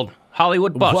Waterworld,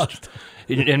 Hollywood bust.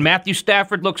 And Matthew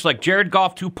Stafford looks like Jared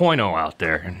Goff 2.0 out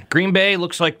there. And Green Bay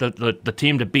looks like the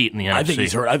team to beat in the NFC. I think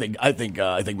he's hurt. I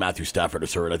think Matthew Stafford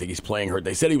is hurt. I think he's playing hurt.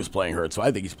 They said he was playing hurt, so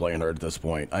I think he's playing hurt at this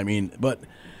point. I mean, but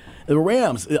the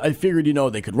Rams, I figured,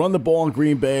 they could run the ball in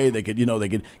Green Bay. They could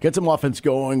get some offense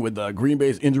going with Green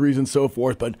Bay's injuries and so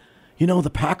forth. But,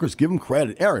 the Packers, give them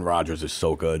credit. Aaron Rodgers is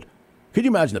so good. Could you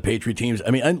imagine the Patriot teams?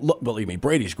 I mean, believe me,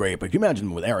 Brady's great, but can you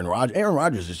imagine with Aaron Rodgers? Aaron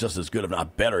Rodgers is just as good, if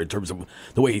not better, in terms of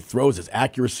the way he throws, his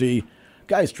accuracy.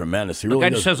 Guy's tremendous. He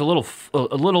really just has a little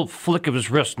flick of his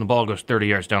wrist, and the ball goes 30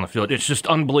 yards down the field. It's just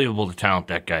unbelievable the talent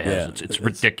that guy has. Yeah, it's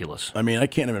ridiculous. I mean, I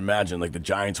can't even imagine the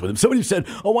Giants with him. Somebody said,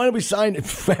 "Oh, why don't we sign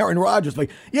Aaron Rodgers?"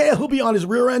 Yeah, he'll be on his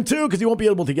rear end too because he won't be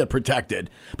able to get protected,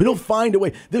 but he'll find a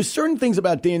way. There's certain things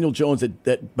about Daniel Jones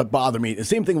that bother me. The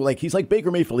same thing, he's like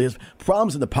Baker Mayfield. He has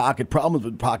problems in the pocket, problems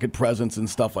with pocket presence and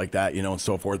stuff like that, and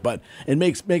so forth. But it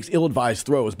makes ill-advised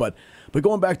throws. But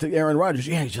going back to Aaron Rodgers,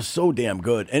 yeah, he's just so damn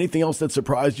good. Anything else that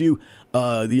surprised you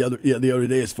the other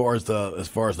day as far as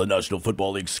the National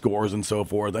Football League scores and so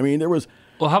forth? I mean, there was.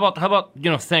 Well, how about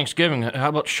Thanksgiving? How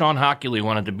about Sean Hockley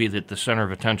wanted to be the center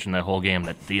of attention that whole game,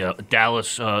 that the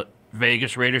Dallas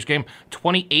Vegas Raiders game,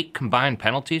 28 combined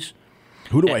penalties.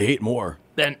 Who do I hate more?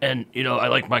 And I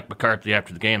like Mike McCarthy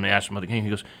after the game. They asked him about the game. He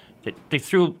goes, they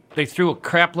threw a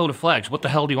crap load of flags. What the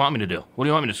hell do you want me to do? What do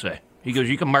you want me to say? He goes,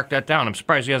 you can mark that down. I'm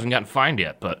surprised he hasn't gotten fined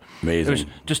yet. But amazing. It was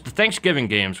just the Thanksgiving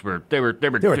games were terrible. They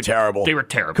were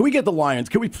terrible. Can we get the Lions?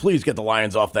 Can we please get the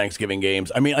Lions off Thanksgiving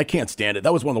games? I mean, I can't stand it.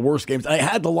 That was one of the worst games. I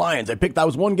had the Lions. That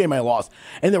was one game I lost,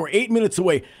 and they were 8 minutes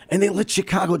away, and they let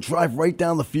Chicago drive right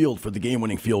down the field for the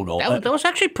game-winning field goal. That was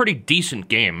actually a pretty decent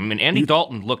game. I mean, Andy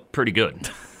Dalton looked pretty good.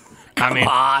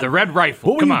 The Red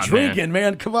Rifle. What were you drinking,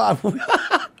 man? Come on.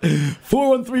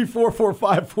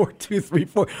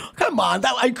 413-445-4234. Come on.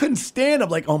 I couldn't stand. I'm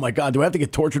like, oh, my God, do I have to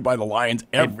get tortured by the Lions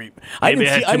Maybe I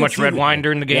had too much red wine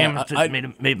during the game. Yeah,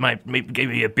 gave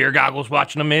me beer goggles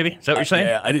watching them, maybe? Is that what you're saying?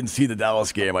 Yeah, I didn't see the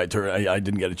Dallas game. I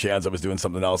didn't get a chance. I was doing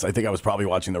something else. I think I was probably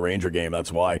watching the Ranger game.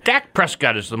 That's why. Dak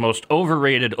Prescott is the most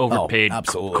overrated, overpaid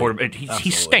quarterback. He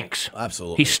stinks.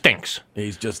 Absolutely. He stinks.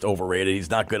 He's just overrated.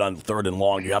 He's not good on 3rd and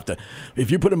long. You have to,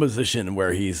 if you put him in a position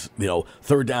where he's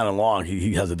 3rd down and long,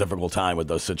 he has a difficult time with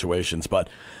those situations. But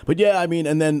yeah, I mean,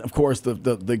 and then of course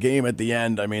the game at the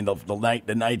end. I mean,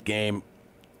 the night game,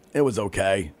 it was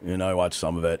okay. I watched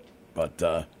some of it,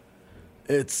 but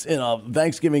it's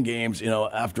Thanksgiving games.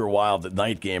 After a while, the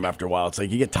night game. After a while, it's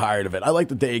like you get tired of it. I like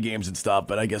the day games and stuff,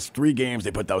 but I guess 3 games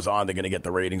they put those on, they're going to get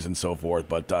the ratings and so forth.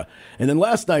 But and then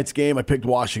last night's game, I picked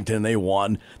Washington. They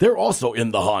won. They're also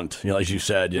in the hunt. As you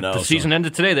said. If the season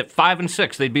ended today, that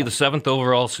 5-6, they'd be the 7th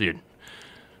overall seed.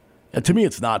 To me,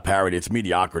 it's not parity; it's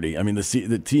mediocrity. I mean,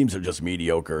 the teams are just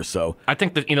mediocre. So I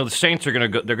think that the Saints are going to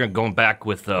go. They're going to go back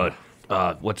with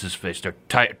what's his face? They're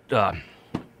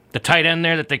the tight end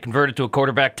there that they converted to a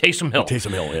quarterback, Taysom Hill.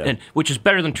 Taysom Hill, yeah. Which is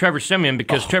better than Trevor Siemian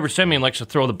because Trevor Siemian likes to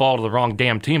throw the ball to the wrong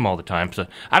damn team all the time. So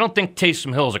I don't think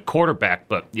Taysom Hill is a quarterback,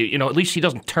 but at least he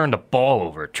doesn't turn the ball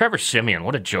over. Trevor Siemian,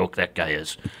 what a joke that guy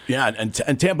is. Yeah, and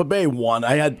Tampa Bay won.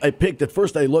 I picked at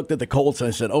first. I looked at the Colts and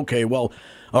I said, okay, well,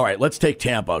 all right, let's take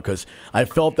Tampa because I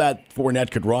felt that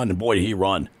Fournette could run, and boy, did he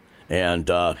run.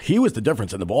 And he was the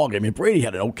difference in the ballgame. I mean, Brady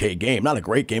had an okay game, not a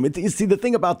great game. You see, the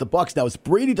thing about the Bucs now is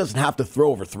Brady doesn't have to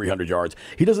throw over 300 yards.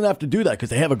 He doesn't have to do that because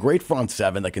they have a great front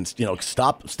seven that can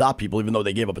stop people, even though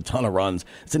they gave up a ton of runs.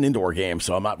 It's an indoor game,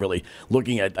 so I'm not really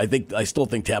looking at. I still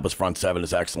think Tampa's front seven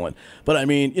is excellent. But I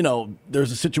mean,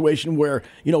 there's a situation where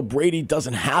Brady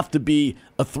doesn't have to be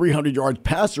a 300-yard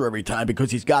passer every time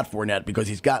because he's got Fournette, because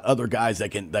he's got other guys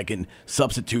that can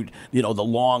substitute the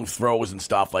long throws and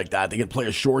stuff like that. They can play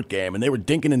a short game. And they were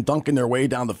dinking and dunking their way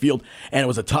down the field, and it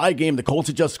was a tie game. The Colts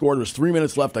had just scored. There was 3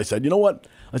 minutes left. I said, you know what?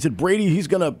 I said, Brady, he's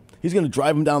gonna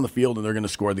drive him down the field, and they're gonna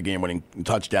score the game-winning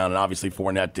touchdown. And obviously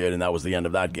Fournette did, and that was the end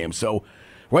of that game. So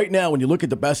right now, when you look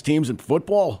at the best teams in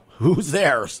football, who's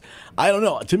theirs? I don't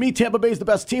know. To me, Tampa Bay is the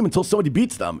best team until somebody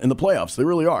beats them in the playoffs. They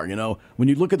really are. When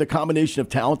you look at the combination of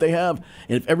talent they have,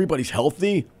 and if everybody's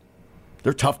healthy,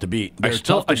 they're tough to beat. I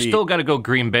still got to go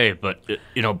Green Bay, but I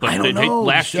don't know.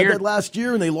 Last year,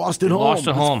 and they lost at home. Lost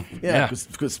at home. Yeah,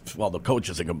 because the coach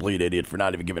is a complete idiot for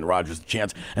not even giving Rodgers a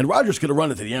chance. And Rodgers could have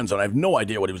run into the end zone. I have no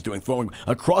idea what he was doing, throwing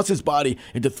across his body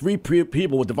into three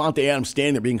people with Devontae Adams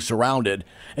standing there being surrounded.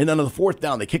 And then on the fourth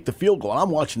down, they kicked the field goal. And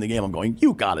I'm watching the game. I'm going,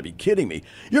 you got to be kidding me!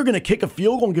 You're going to kick a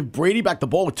field goal and give Brady back the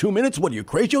ball with 2 minutes? What are you,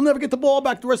 crazy? You'll never get the ball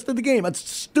back the rest of the game. That's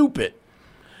stupid.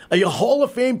 A Hall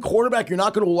of Fame quarterback, you're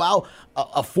not going to allow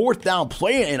a fourth down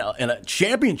play in a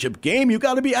championship game. You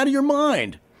got to be out of your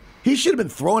mind. He should have been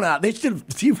thrown out. He should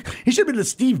have been the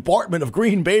Steve Bartman of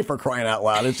Green Bay, for crying out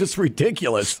loud. It's just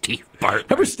ridiculous. Steve Bartman.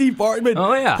 Remember Steve Bartman?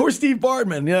 Oh, yeah. Poor Steve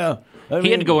Bartman, yeah.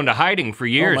 He had to go into hiding for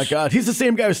years. Oh, my God. He's the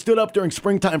same guy who stood up during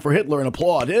springtime for Hitler and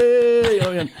applauded.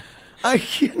 Hey,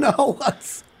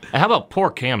 How about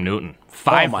poor Cam Newton?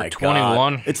 5 for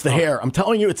 21. God. It's the hair. I'm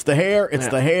telling you, it's the hair. It's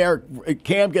the hair.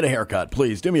 Cam, get a haircut,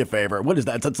 please. Do me a favor. What is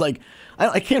that? It's like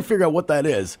I can't figure out what that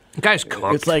is. The guy's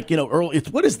cooked. It's like early.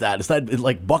 What is that? Is that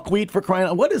like buckwheat, for crying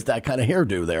out? What is that kind of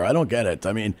hairdo there? I don't get it.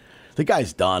 I mean, the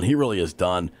guy's done. He really is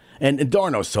done. And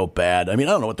Darno's so bad. I mean,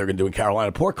 I don't know what they're going to do in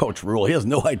Carolina. Poor Coach Rule. He has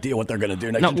no idea what they're going to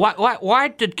do next. No, why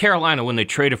did Carolina, when they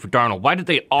traded for Darnold, why did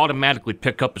they automatically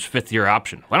pick up his fifth-year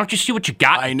option? Why don't you see what you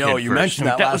got? I know. You mentioned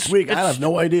that last week. I have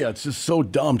no idea. It's just so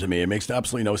dumb to me. It makes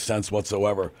absolutely no sense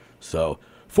whatsoever. So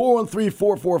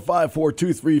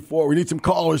 413-445-4234. We need some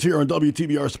callers here on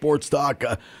WTBR Sports Talk.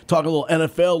 Talk a little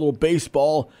NFL, a little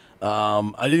baseball. I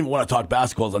didn't even want to talk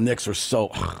basketball. The Knicks are so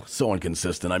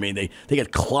inconsistent. I mean, they get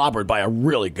clobbered by a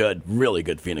really good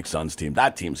Phoenix Suns team.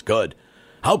 That team's good.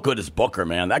 How good is Booker,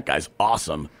 man? That guy's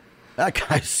awesome. That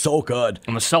guy's so good.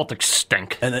 And the Celtics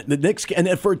stink. And the Knicks,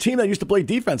 and for a team that used to play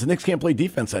defense, the Knicks can't play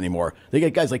defense anymore. They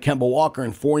get guys like Kemba Walker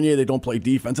and Fournier. They don't play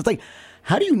defense. It's like,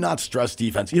 how do you not stress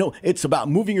defense? It's about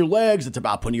moving your legs. It's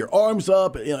about putting your arms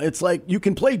up. It's like you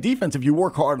can play defense if you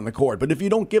work hard on the court. But if you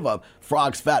don't give a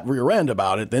frog's fat rear end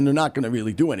about it, then they're not going to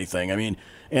really do anything. I mean,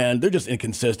 and they're just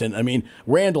inconsistent. I mean,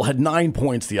 Randall had 9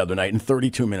 points the other night in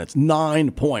 32 minutes. 9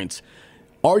 points.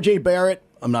 R.J. Barrett,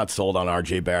 I'm not sold on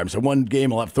R.J. Barrett. So one game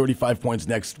he'll have 35 points.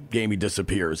 Next game he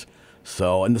disappears.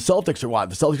 So, and the Celtics are what?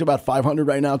 The Celtics are about 500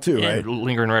 right now, too, right?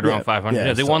 Lingering right around 500.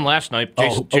 Yeah, they won last night.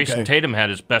 Jason Tatum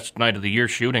had his best night of the year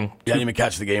shooting. I didn't even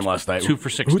catch the game last night. 2 for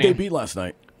 16. Who'd they beat last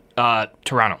night?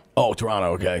 Toronto. Oh, Toronto,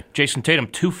 okay. Jason Tatum,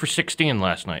 2 for 16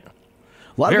 last night.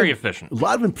 Very efficient. A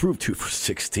lot of improved 2 for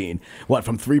 16. What,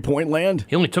 from three-point land?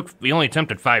 He only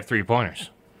attempted 5 3-pointers.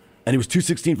 And he was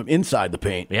 216 from inside the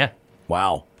paint. Yeah.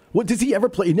 Wow. What does he ever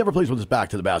play? He never plays with his back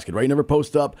to the basket, right? He never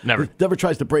posts up. Never. He never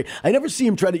tries to break. I never see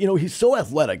him try to, he's so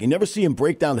athletic. You never see him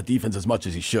break down the defense as much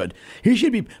as he should. He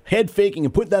should be head faking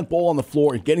and putting that ball on the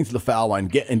floor and getting to the foul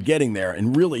line and getting there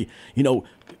and really,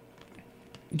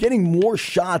 getting more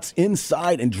shots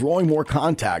inside and drawing more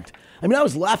contact. I mean, I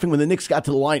was laughing when the Knicks got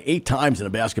to the line 8 times in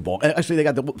a basketball. Actually, they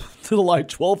got to the line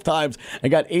 12 times and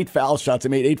got 8 foul shots. They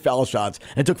made 8 foul shots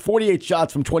and took 48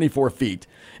 shots from 24 feet.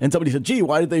 And somebody said, gee,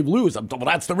 why did they lose? Well,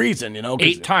 that's the reason,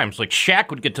 8 times. Like Shaq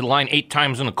would get to the line 8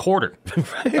 times in a quarter.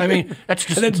 I mean, that's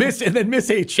just... and then miss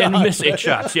 8 shots. And miss 8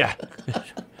 shots, yeah.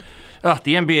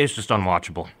 The NBA is just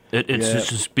unwatchable. It's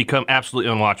just become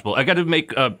absolutely unwatchable. I got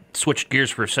to switch gears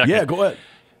for a second. Yeah, go ahead.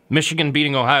 Michigan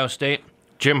beating Ohio State.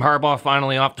 Jim Harbaugh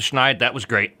finally off the schneid. That was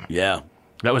great. Yeah.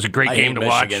 That was a great I game hate to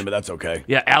Michigan, watch. but that's okay.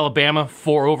 Yeah, Alabama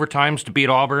 4 overtimes to beat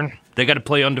Auburn. They got to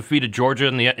play undefeated Georgia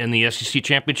in the SEC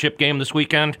championship game this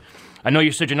weekend. I know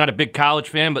you said you're not a big college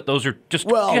fan, but those are just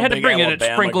you had to bring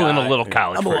sprinkle in a little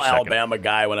college. I'm for a a second. Alabama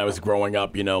guy. When I was growing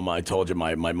up, I told you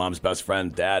my mom's best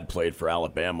friend, dad, played for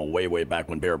Alabama way back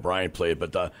when Bear Bryant played.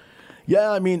 But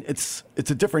yeah, I mean, it's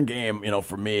a different game,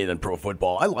 for me than pro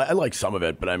football. I like some of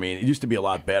it, but I mean, it used to be a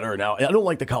lot better. Now, I don't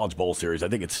like the College Bowl Series. I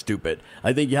think it's stupid.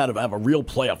 I think you had to have a real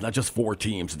playoff, not just 4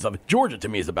 teams and stuff. Georgia, to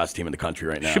me, is the best team in the country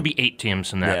right now. Should be 8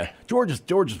 teams in that. Yeah,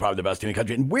 Georgia's probably the best team in the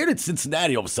country. And where did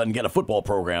Cincinnati all of a sudden get a football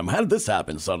program? How did this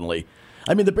happen suddenly?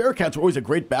 I mean, the Bearcats were always a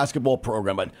great basketball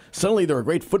program, but suddenly they're a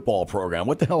great football program.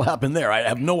 What the hell happened there? I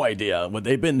have no idea. But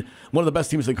they've been one of the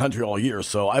best teams in the country all year,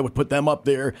 so I would put them up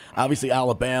there. Obviously,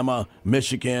 Alabama,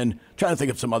 Michigan. Trying to think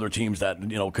of some other teams that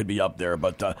could be up there,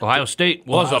 but Ohio State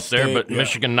was up there, but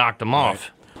Michigan knocked them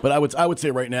off. Right. But I would say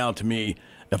right now, to me,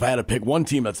 if I had to pick one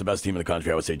team that's the best team in the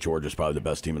country, I would say Georgia's probably the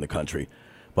best team in the country.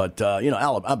 But,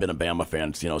 I've been a Bama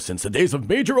fan, since the days of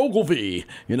Major Ogilvy,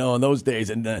 in those days.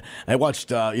 And I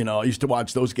watched, I used to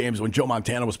watch those games when Joe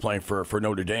Montana was playing for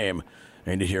Notre Dame.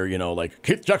 And to hear, like,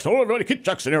 Kit Jackson, everybody, Kit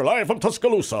Jackson here, live from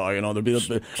Tuscaloosa. There'd be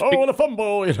and a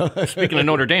fumble. Speaking of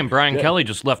Notre Dame, Brian Kelly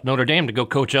just left Notre Dame to go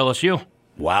coach LSU.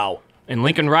 Wow. And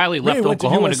Lincoln Riley left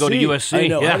Oklahoma to go to USC. I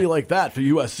know. Yeah. How do you like that for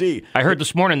USC? I heard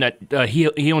this morning that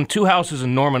he owned 2 houses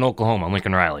in Norman, Oklahoma,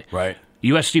 Lincoln Riley. Right.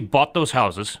 USC bought those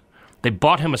houses. They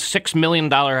bought him a $6 million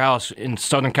house in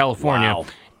Southern California, Wow.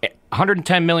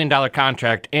 $110 million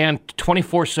contract, and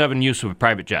 24/7 use of a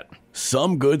private jet.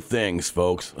 Some good things,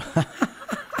 folks.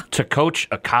 To coach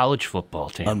a college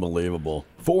football team. Unbelievable.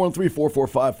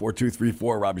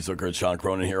 413-445-4234. Robbie Zucker and Sean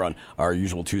Cronin here on our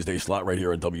usual Tuesday slot right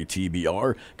here at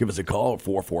WTBR. Give us a call at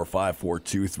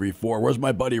 445-4234. Where's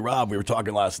my buddy Rob? We were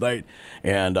talking last night,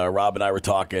 and Rob and I were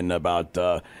talking about,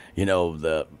 the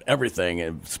everything,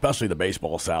 and especially the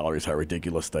baseball salaries, how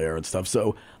ridiculous they are and stuff.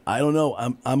 So I don't know.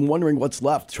 I'm wondering what's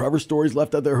left. Trevor Story's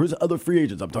left out there. Who's other free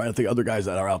agents? I'm trying to think other guys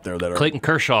that are out there that are. Clayton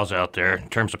Kershaw's out there in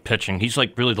terms of pitching. He's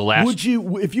like really the last. Would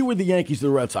you, if you were the Yankees or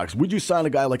the Red Sox, would you sign a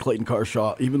guy like Clayton Kershaw,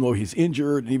 even though he's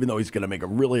injured, and even though he's going to make a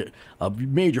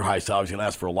major high salary, he's going to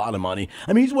ask for a lot of money?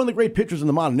 I mean, he's one of the great pitchers in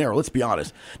the modern era. Let's be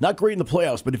honest. Not great in the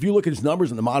playoffs, but if you look at his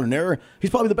numbers in the modern era, he's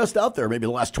probably the best out there. Maybe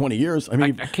the last 20 years. I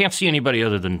mean, I can't see anybody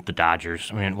other than the Dodgers.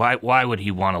 I mean, why would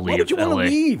he want to leave? Why would you want LA? to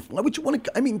leave? Why would you want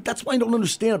to? I mean, that's why I don't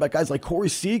understand about guys like Corey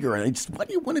Seager. And why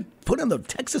do you want to put on the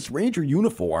Texas Ranger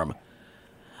uniform?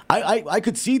 I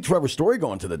could see Trevor Story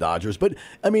going to the Dodgers, but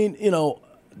I mean,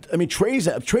 Trey's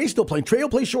still playing. Trey will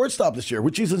play shortstop this year,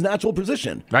 which is his natural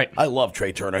position. Right. I love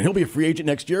Trey Turner. He'll be a free agent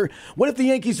next year. What if the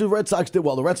Yankees or the Red Sox did?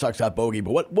 Well, the Red Sox got bogey,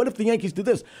 but what if the Yankees did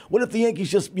this? What if the Yankees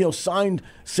just signed,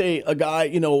 say, a guy,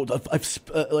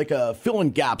 like a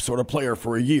fill-in gap sort of player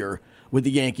for a year with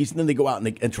the Yankees, and then they go out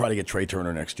and try to get Trey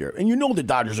Turner next year. And the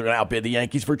Dodgers are going to outbid the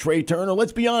Yankees for Trey Turner.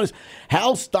 Let's be honest.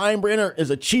 Hal Steinbrenner is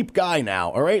a cheap guy now,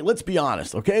 all right? Let's be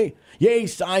honest, okay? Yeah,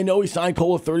 I know he signed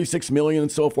Cole at $36 million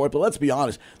and so forth, but let's be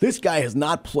honest. This guy has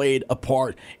not played a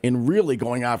part in really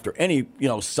going after any,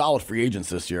 solid free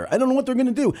agents this year. I don't know what they're going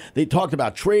to do. They talked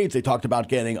about trades. They talked about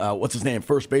getting,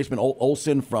 first baseman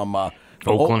Olsen from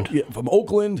Oakland. From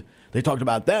Oakland. They talked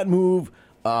about that move.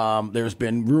 There's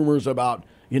been rumors about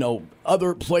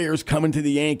other players coming to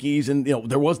the Yankees, and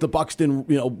there was the Buxton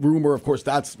rumor. Of course,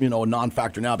 that's a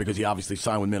non-factor now because he obviously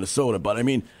signed with Minnesota. But I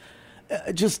mean,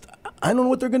 I don't know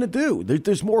what they're going to do.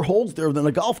 There's more holes there than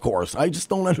a golf course. I just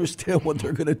don't understand what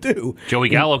they're going to do. Joey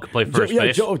Gallo could play first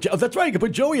base. That's right. You could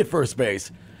put Joey at first base.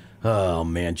 Oh,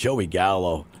 man, Joey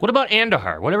Gallo. What about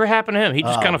Andahar? Whatever happened to him? He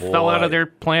just kind of fell out of their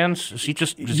plans?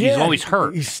 He's always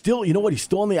hurt. He's still, he's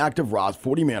still on the active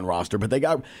 40-man roster, but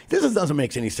this doesn't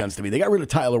make any sense to me. They got rid of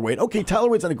Tyler Wade. Okay, Tyler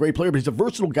Wade's not a great player, but he's a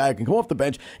versatile guy who can come off the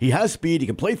bench. He has speed. He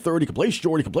can play third. He can play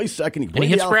short. He can play second. He can play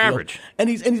hits for average. And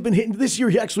he's been hitting this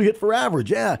year. He actually hit for average,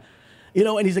 yeah.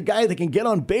 And he's a guy that can get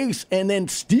on base and then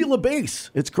steal a base.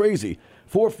 It's crazy.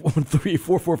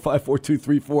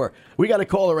 413-445-4234. We got a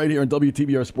caller right here on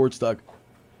WTBR Sports Talk.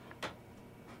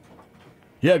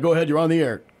 Yeah, go ahead. You're on the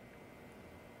air.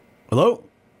 Hello?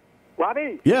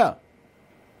 Robbie? Yeah.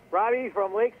 Robbie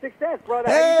from Lake Success, brother.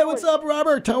 Hey, what's up,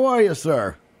 Robert? How are you,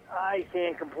 sir? I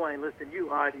can't complain. Listen, you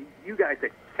guys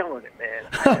are killing it, man.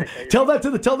 Tell that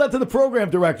to the program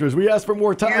directors. We asked for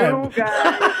more time. You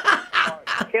guys are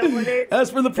killing it.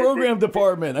 As for the program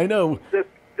department, I know.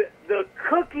 The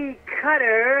cookie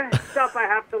cutter stuff I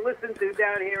have to listen to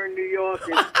down here in New York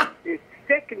is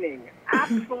sickening.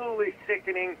 Absolutely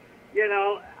sickening.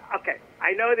 Okay,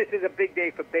 I know this is a big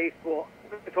day for baseball.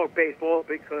 I'm going to talk baseball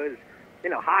because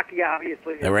hockey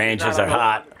obviously. The Rangers not are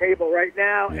hot. on the table right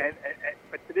now, and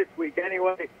but to this week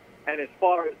anyway. And as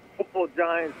far as football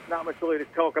Giants, not much really to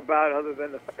talk about other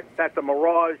than the fact that's a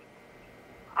mirage.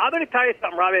 I'm going to tell you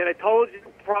something, Robbie, and I told you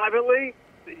privately,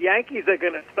 the Yankees are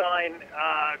going to sign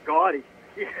Gaudy.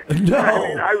 No,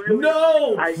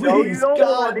 I know please, you don't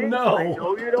God, want it. no. I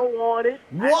know you don't want it.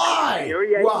 Why? You're a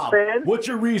Yankee Rob, fan. what's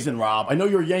your reason, Rob? I know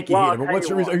you're a Yankee Well, hater, but what's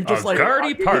your reason? Are you just A like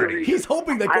Gardy party. He's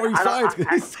hoping that Gardy signs.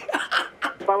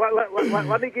 But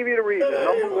let me give you the reason.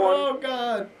 Number one, Oh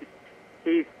God.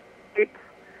 he's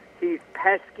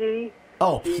pesky.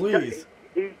 Oh, please.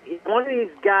 He's one of these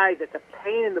guys that's a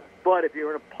pain in the butt if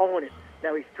you're an opponent.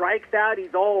 Now, he strikes out.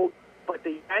 He's old. But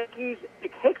the Yankees,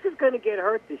 Hicks is going to get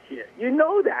hurt this year. You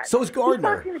know that. So is Gardner. He's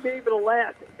not going to be able to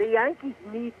last. The Yankees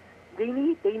need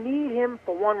him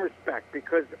for one respect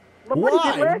because look what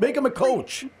he did Why? last Make him a year.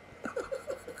 coach.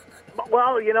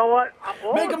 Well, you know what?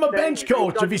 All Make I'm him a saying bench is he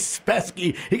coach does- if he's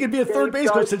pesky. He could be a third He base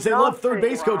coach does since they love third nothing,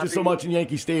 base coaches so Robbie. much in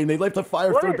Yankee Stadium. They like to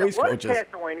fire third base coaches. What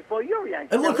is Wayne for? You're a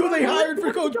Yankee. And look who they What- hired for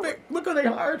what- coach. Look who they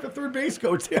hired for third base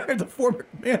coach. They hired the former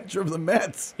manager of the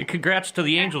Mets. And congrats to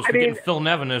the Angels I for mean, getting Phil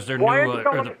Nevin as their new, Why aren't they or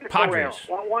going the to stick Padres.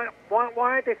 around? Why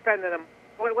aren't they spending them?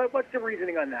 What's the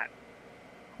reasoning on that?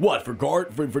 What for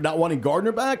for not wanting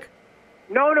Gardner back?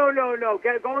 No.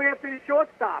 Going after the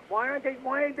shortstop. Why aren't they?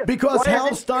 Because why Hal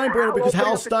aren't they- Steinbrenner. Because open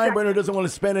Hal up the check? Steinbrenner doesn't want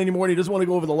to spend any more. And he doesn't want to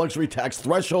go over the luxury tax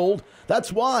threshold.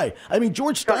 That's why. I mean,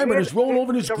 George So Steinbrenner's here's- rolling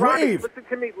over in his so Robbie, grave. listen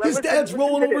to me. His Listen- dad's listen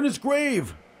rolling to over in this. his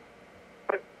grave.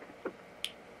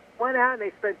 Went out and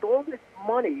they spent all this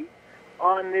money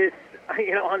on this,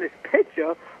 on this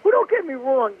pitcher, who, don't get me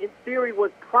wrong, in theory was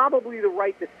probably the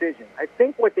right decision. I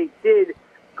think what they did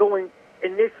going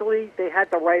initially, they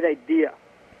had the right idea.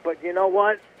 But you know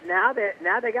what? Now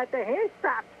they got their hands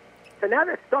strapped. So now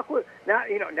they're stuck with now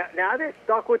they're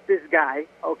stuck with this guy.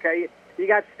 Okay, you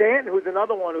got Stanton, who's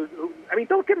another one who I mean,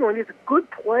 don't get me wrong, he's a good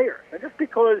player. And just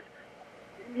because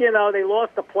they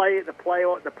lost the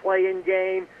play-in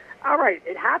game. All right,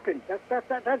 it happens. That's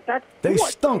They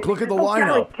what? stunk. Look at the There's no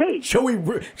lineup. guarantee. Joey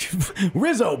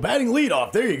Rizzo batting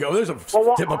leadoff. There you go. There's a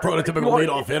prototypical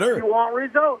leadoff hitter. Do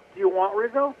you want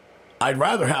Rizzo? I'd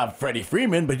rather have Freddie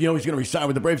Freeman, but he's going to resign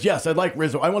with the Braves. Yes, I'd like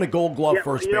Rizzo. I want a Gold Glove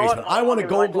first you know baseman. what? I want a mean,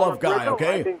 Gold Glove guy. Rizzo,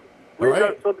 Okay, I think all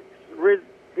right.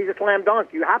 He's a slam dunk.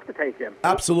 You have to take him.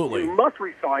 Absolutely. You must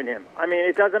resign him. I mean,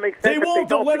 it doesn't make sense. They if won't.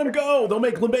 don't They'll let pick him go. They'll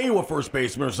make LeMahieu a first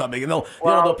baseman or something, and they'll pick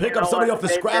up you know somebody what? off the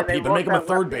scrap They heap and make him a lost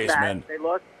that third lefty baseman.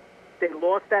 bat. They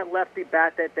lost that lefty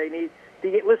bat that they need.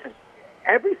 Listen,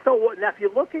 every so what? Now, if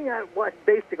you're looking at what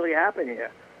basically happened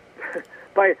here,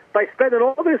 by spending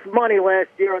all this money last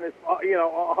year on this,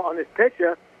 on this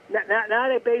pitcher, now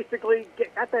they basically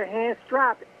got their hands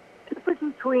strapped. The difference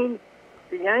between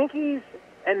the Yankees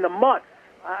and the Mutts.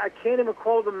 I can't even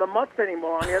call them the Mutts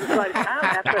anymore on the other side of town.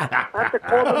 I have to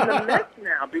call them the Mets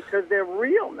now because they're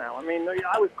real now. I mean,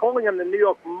 I was calling them the New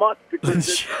York Mutts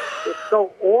because they're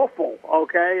so awful,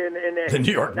 okay? And The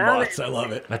New York Mutts. I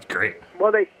love it. That's great.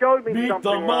 Well, they showed me Beat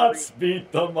something. the Mutts.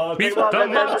 Beat the Mutts. Beat Well, the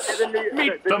Mutts.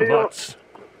 Beat the Mutts.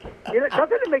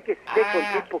 Doesn't it make you sick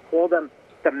when people call them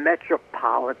the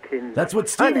Metropolitans? That's what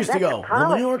Steve used to go.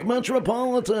 The New York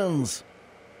Metropolitans.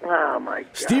 Oh, my God.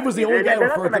 Steve was the only guy who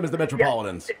referred to them as the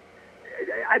Metropolitans.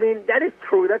 I mean, that is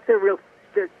true. That's their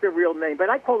real name. But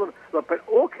I call them, look, but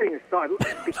all kidding aside,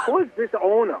 because this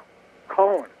owner,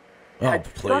 Cohen, had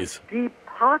please. such deep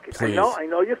pockets. Please. I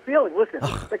know your feeling. Listen,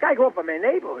 the guy grew up in my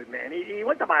neighborhood, man. He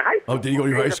went to my high school. Oh, did he go to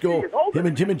your high school? Him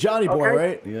and Johnny Boy, Okay.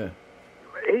 right? Yeah.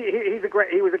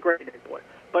 He was a great boy.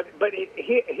 But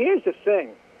here's the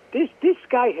thing. This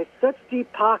guy has such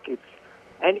deep pockets,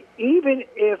 and even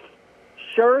if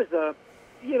Scherzer,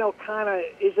 kind of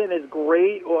isn't as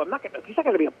great, or he's not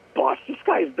going to be a bust. This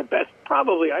guy is the best,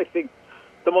 probably, I think,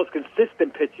 the most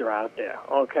consistent pitcher out there.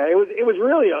 Okay, it was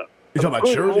really a. You talking about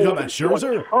Scherzer? You talking about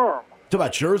Scherzer? Talking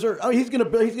about Scherzer? Oh, he's gonna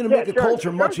make a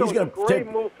culture much. He's gonna take.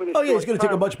 Oh yeah, he's gonna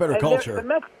take a much better culture. The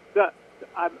Mets,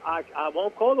 I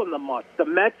won't call them the Mets. The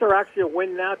Mets are actually a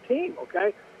win now team.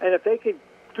 Okay, and if they could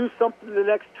do something in the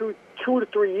next 2 to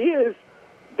 3 years,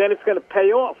 then it's going to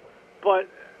pay off. But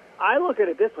I look at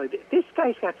it this way: this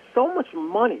guy's got so much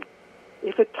money.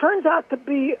 If it turns out to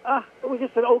be, it was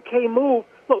just an okay move.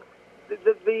 Look, the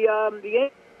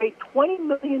Yankees paid $20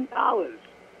 million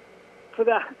for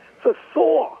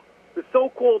Thor, the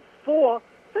so-called Thor.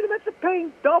 So the Mets are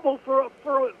paying double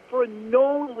for a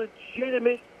known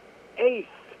legitimate ace.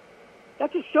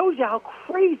 That just shows you how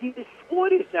crazy this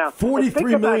sport is now.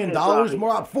 $43 million,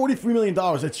 Rob. $43 million.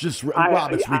 It's just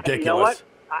Rob. It's ridiculous. You know what?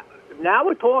 Now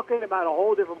we're talking about a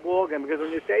whole different ballgame because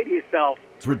when you say to yourself,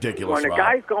 it's ridiculous. when a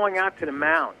guy's going out to the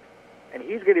mound and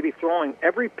he's going to be throwing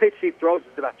every pitch he throws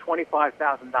is about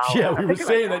 $25,000. Yeah, we were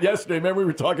saying that yesterday. Remember, we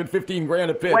were talking $15,000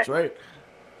 a pitch, right?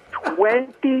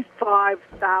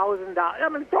 $25,000. I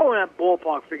mean, throwing that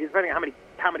ballpark figure, depending on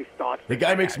how many starts. The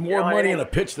guy makes more money in a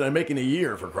pitch than I make in a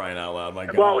year, for crying out loud. My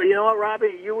God. Well, you know what,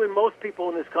 Robbie? You and most people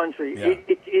in this country,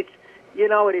 it's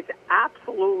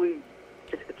absolutely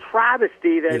it's a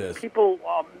travesty that people,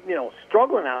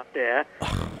 struggling out there,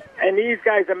 and these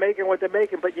guys are making what they're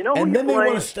making. But and then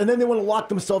they want to lock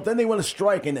themselves. Then they want to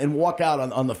strike and walk out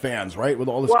on the fans, right? With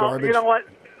all this garbage. You know what?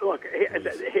 Look,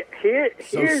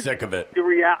 here's sick of it.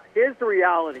 Here's the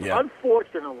reality. Yeah.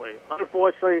 Unfortunately,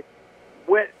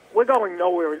 we're going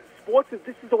nowhere. Sports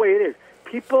this is the way it is.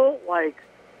 People like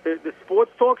the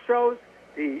sports talk shows,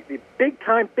 the big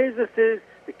time businesses,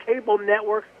 the cable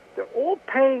networks. They're all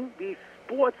paying these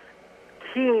sports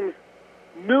teams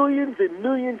millions and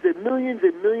millions and millions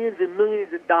and millions and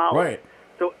millions of dollars. Right.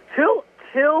 So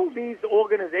till these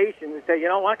organizations say,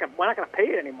 we're not going to pay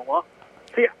it anymore.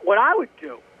 See, what I would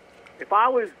do if I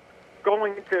was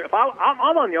going into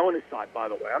I'm on the owner's side, by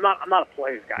the way. I'm not a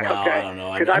players guy. Well, okay, I don't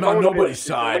know. I'm on nobody's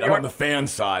side. I'm on the fan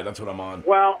side. That's what I'm on.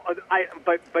 Well,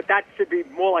 but that should be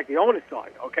more like the owner's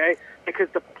side, okay? Because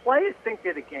the players think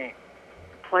they're the game.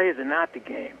 The players are not the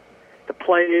game. The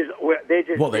players, they're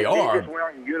just wearing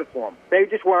a uniform. They're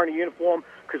just wearing a uniform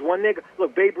because when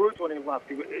look, Babe Ruth when he left,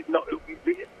 the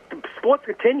sports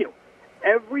continue.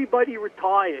 Everybody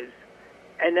retires,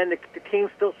 and then the team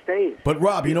still stays. But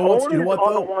Rob, you know what? You know what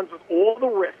though? Though? The ones with all the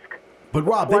risk. But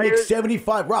Rob, they make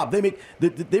 75. Rob, they're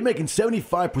making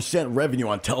 75% revenue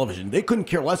on television. They couldn't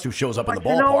care less who shows up in the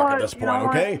ballpark at this point.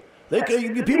 Okay,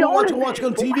 people are watching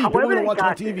on TV. People are going to watch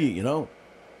on TV. You know.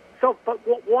 So, but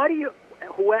why do you?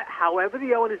 However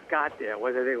the owners got there,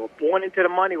 whether they were born into the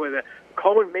money, whether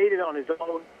Cohen made it on his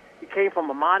own, he came from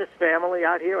a modest family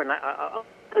out here, and a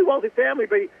pretty wealthy family,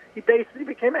 but he basically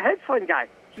became a hedge fund guy.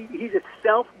 He's a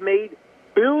self-made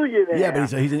billionaire. Yeah, but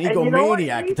he's an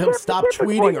egomaniac. Tell him stop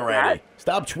tweeting already.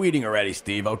 Stop tweeting already,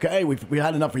 Steve. Okay, we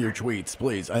had enough of your tweets.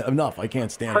 Please, enough. I can't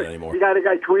stand it anymore. You got a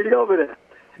guy tweeting over there.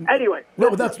 Anyway,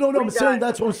 no, but that's I'm saying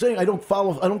that's what I'm saying. I don't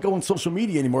go on social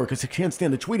media anymore because I can't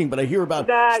stand the tweeting. But I hear about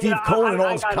Steve Cohen and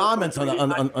all his comments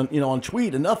on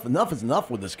tweet. Enough is enough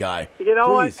with this guy. You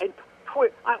know Please. what? And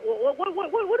tweet.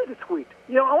 What is a tweet?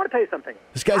 I want to tell you something.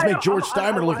 This guy's make George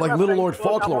Steinbrenner look like Little Lord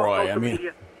Fauntleroy. I mean,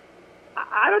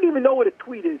 I don't even know what a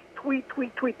tweet is. Tweet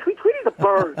is a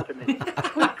bird to me.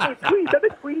 Tweet. That's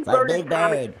a Tweety Bird. Big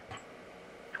bird.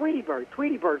 Tweety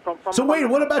Bird. So wait,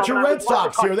 what about your Red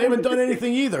Sox here? They haven't done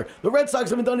anything either. The Red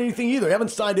Sox haven't done anything either. They haven't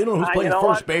signed in on who's playing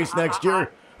first base next year.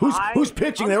 Who's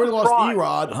pitching? They already lost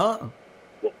Erod, huh?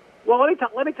 Well, let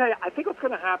me tell you. I think what's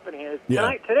going to happen is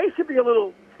today should be a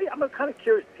little. I'm kind of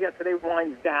curious to see how today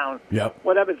winds down. Yep.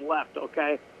 Whatever's left,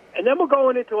 okay, and then we're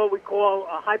going into what we call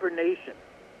a hibernation,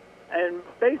 and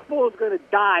baseball is going to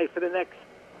die for the next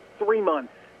 3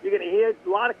 months. You're going to hear a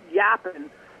lot of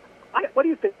yapping. What do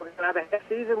you think? We're going to have a half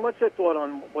season? What's your thought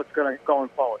on what's going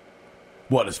forward?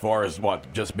 What, as far as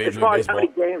what? Just Major League Baseball? As far as how many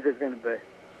games there's going to be?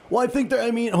 Well, I think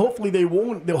hopefully they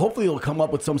won't. Hopefully they'll come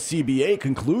up with some CBA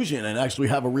conclusion and actually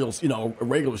have a real, a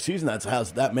regular season that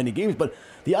has that many games. But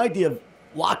the idea of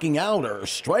locking out or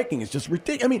striking is just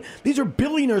ridiculous. I mean, these are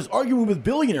billionaires arguing with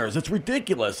billionaires. It's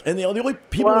ridiculous. And the only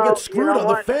people who get screwed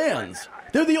are the fans.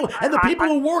 They're the only, and the people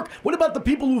who work. What about the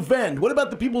people who vend? What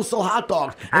about the people who sell hot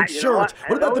dogs and shirts?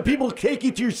 What about the people who take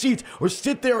you to your seats or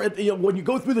sit there at when you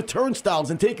go through the turnstiles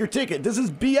and take your ticket? This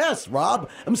is BS, Rob.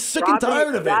 I'm sick and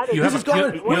tired of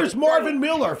it. Where's Marvin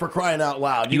Miller, for crying out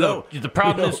loud? The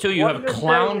problem is too. You have a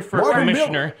clown for a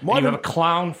commissioner, and you have a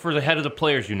clown for the head of the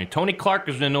players' union. Tony Clark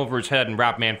is in over his head, and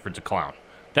Rob Manfred's a clown.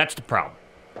 That's the problem.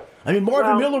 I mean,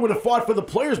 Marvin Miller would have fought for the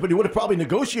players, but he would have probably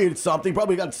negotiated something.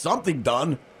 Probably got something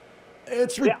done.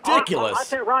 It's ridiculous. I'll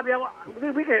tell you, Robbie,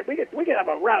 we can have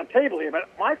a round table here, but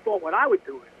my thought, what I would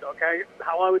do is, okay,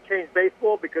 how I would change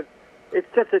baseball, because it's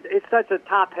such a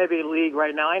top-heavy league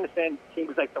right now. I understand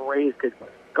teams like the Rays could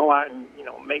go out and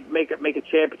make a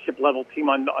championship-level team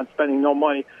on spending no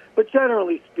money, but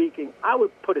generally speaking,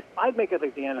 I'd make it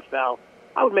like the NFL.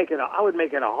 I would make it a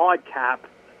hard cap,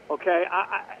 okay?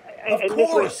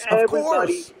 Everybody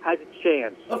has a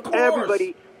chance. Of course.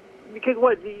 Everybody. Because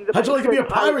how'd you like to be a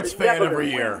Pirates fan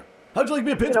every year? How'd you like to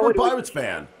be a Pittsburgh Pirates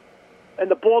fan? And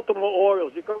the Baltimore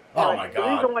Orioles. Oh my God! The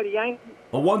reason why the Yankees.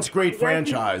 A once great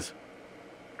franchise.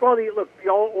 Well, the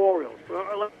old Orioles.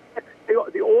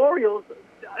 The Orioles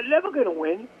are never going to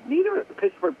win. Neither are the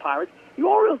Pittsburgh Pirates. The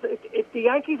Orioles, if the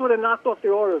Yankees would have knocked off the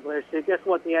Orioles last year, guess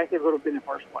what? The Yankees would have been in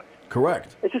first place.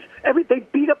 Correct. It's just they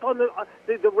beat up on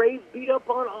the Rays beat up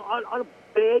on a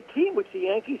bad team, which the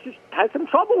Yankees just had some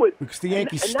trouble with. Because the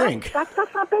Yankees stink. That's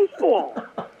not baseball.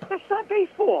 That's not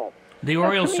baseball. The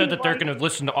Orioles said that they're going to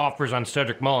listen to offers on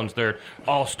Cedric Mullins, their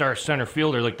all-star center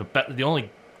fielder, like the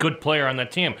only good player on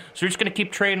that team. So they're just going to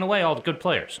keep trading away all the good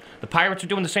players. The Pirates are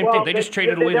doing the same thing. They just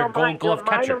traded away their Gold Glove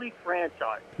catcher. Minor league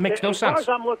franchise. Makes no sense. As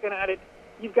far as I'm looking at it,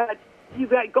 you've got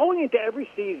going into every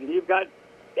season. You've got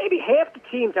maybe half the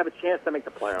teams have a chance to make the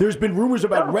playoffs. There's been rumors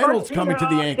about Reynolds coming to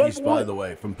the Yankees, by the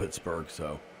way, from Pittsburgh.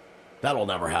 So that'll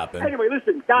never happen. Anyway,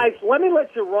 listen, guys, let me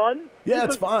let you run. Yeah,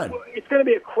 it's fine. It's going to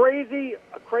be a crazy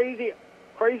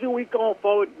week going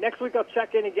forward. Next week I'll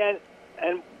check in again,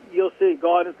 and you'll see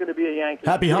Gardner's going to be a Yankee.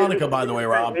 Happy Hanukkah, by the way,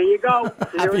 Rob. There you go.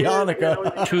 Happy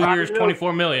Hanukkah. 2 years,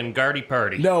 $24 million, Gardy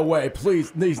Party. No way,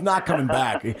 please. He's not coming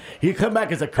back. He'll come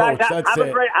back as a coach. Guys, That's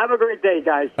it. Have a great day,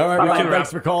 guys. All right, Bye-bye. Rob,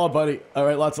 thanks for calling, buddy. All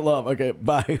right, lots of love. Okay,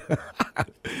 bye.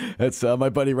 That's my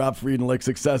buddy Rob Friedenlich,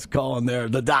 Success calling there.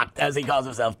 The doc, as he calls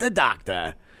himself, the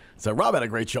doctor. So Rob had a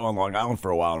great show on Long Island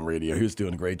for a while on radio. He was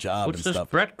doing a great job. What's and this?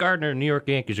 stuff. Brett Gardner, New York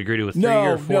Yankees agreed to a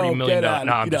 3-year, $40 million. No,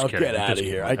 I'm just kidding. Get out of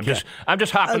here. I'm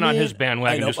just hopping on his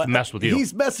bandwagon just to mess with you.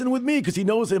 He's messing with me because he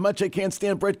knows how much I can't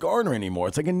stand Brett Gardner anymore.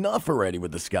 It's like enough already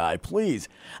with this guy. Please.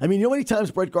 I mean, you know how many times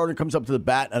Brett Gardner comes up to the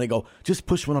bat and I go, just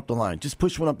push one up the line. Just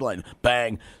push one up the line.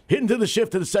 Bang. Hit into the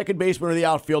shift to the second baseman or the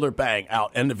outfielder. Bang.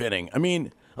 Out. End of inning. I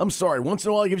mean, I'm sorry. Once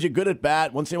in a while, he gives you a good at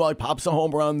bat. Once in a while, he pops a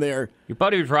home run there. Your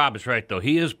buddy Rob is right, though.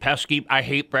 He is pesky. I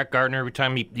hate Brett Gardner every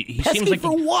time he pesky seems like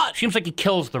for what? Seems like he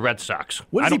kills the Red Sox.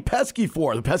 What is he pesky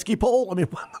for? The pesky pole? I mean,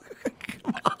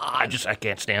 come on. I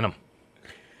can't stand him.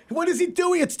 What is he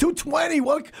doing? It's 220.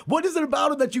 What is it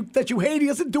about him that you hate? He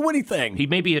doesn't do anything. He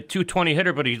may be a 220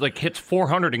 hitter, but he hits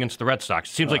 400 against the Red Sox.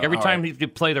 It seems like every time he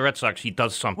play the Red Sox, he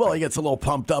does something. Well, he gets a little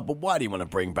pumped up, but why do you want to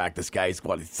bring back this guy? He's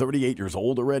 38 years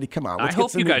old already? Come on, let's I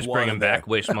hope you guys bring him back.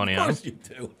 Waste money on him. Of course you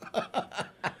do.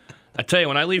 I tell you,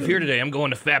 when I leave here today, I'm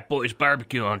going to Fat Boy's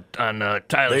Barbecue on Tyler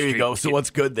Street. There you go. So what's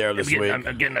good there this week?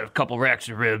 I'm getting a couple racks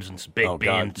of ribs and some baked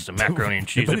beans, some macaroni and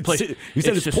cheese. You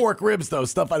said it's pork ribs, though,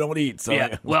 stuff I don't eat. So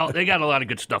yeah, well, they got a lot of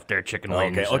good stuff there, chicken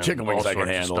wings. Okay, chicken wings I can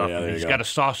handle. Yeah, He's got a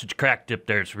sausage crack dip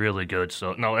there. It's really good.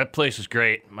 So, no, that place is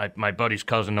great. My buddy's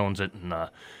cousin owns it, and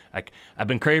I've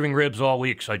been craving ribs all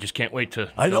week, so I just can't wait to.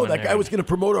 I know that guy was going to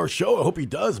promote our show. I hope he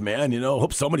does, man. I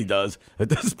hope somebody does at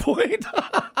this point.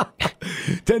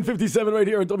 10:57 right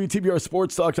here on WTBR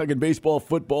Sports Talk, talking baseball,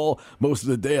 football most of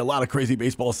the day. A lot of crazy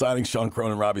baseball signings. Sean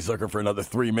Cronin and Robbie Zucker for another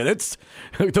 3 minutes.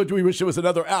 I told you we wish it was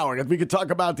another hour. We could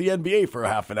talk about the NBA for a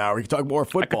half an hour. We could talk more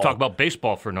football. I could talk about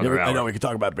baseball for another hour. I know we could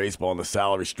talk about baseball and the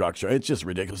salary structure. It's just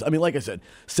ridiculous. I mean, like I said,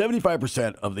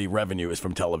 75% of the revenue is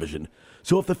from television.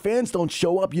 So if the fans don't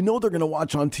show up, they're going to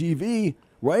watch on TV.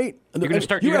 Right?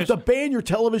 You have to ban your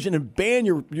television and ban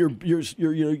your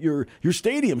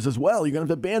stadiums as well. You're going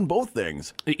to have to ban both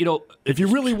things. If you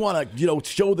really want to,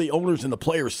 show the owners and the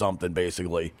players something,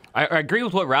 basically. I agree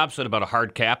with what Rob said about a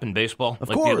hard cap in baseball. Of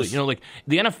course. The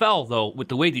NFL, though, with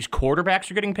the way these quarterbacks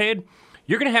are getting paid,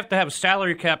 you're going to have a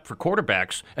salary cap for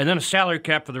quarterbacks and then a salary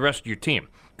cap for the rest of your team.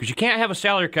 Because you can't have a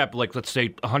salary cap like, let's say,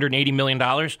 $180 million,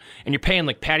 and you're paying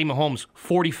like Patty Mahomes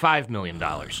 $45 million.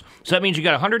 So that means you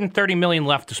got $130 million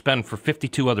left to spend for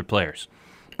 52 other players.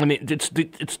 I mean, it's the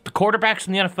quarterbacks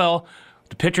in the NFL,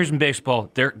 the pitchers in baseball,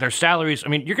 their salaries. I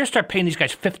mean, you're going to start paying these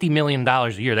guys $50 million a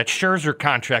year. That Scherzer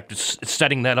contract is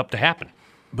setting that up to happen.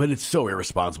 But it's so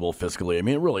irresponsible fiscally. I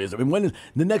mean, it really is. I mean, when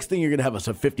the next thing you're going to have is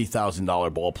a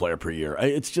 $50,000 ball player per year?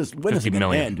 It's just, when is it going to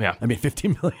end? Yeah. I mean,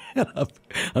 $50 million.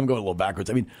 I'm going a little backwards.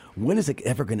 I mean, when is it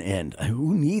ever going to end?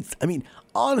 Who needs? I mean,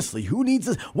 honestly, who needs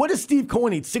this? What does Steve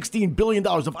Cohen need? $16 billion.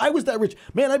 If I was that rich,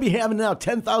 man, I'd be having out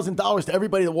 $10,000 to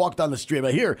everybody that walked on the street.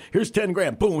 But here's 10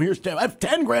 grand. Boom, here's 10. I have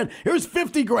 10 grand. Here's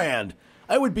 50 grand.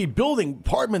 I would be building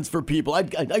apartments for people.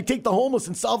 I'd take the homeless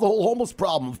and solve the whole homeless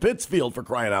problem of Pittsfield, for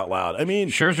crying out loud. I mean,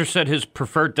 Scherzer said his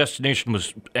preferred destination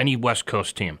was any West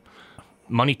Coast team.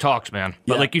 Money talks, man.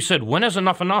 But like you said, when is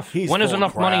enough? When is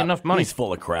enough money enough money? He's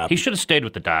full of crap. He should have stayed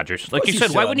with the Dodgers. Like you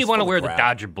said, why wouldn't he want to wear the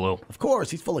Dodger blue? Of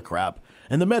course, he's full of crap.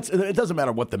 And the Mets, it doesn't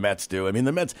matter what the Mets do. I mean,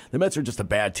 the Mets are just a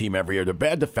bad team every year. They're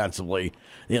bad defensively.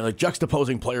 They're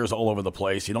juxtaposing players all over the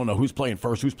place. You don't know who's playing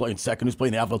first, who's playing second, who's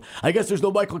playing the outfield. I guess there's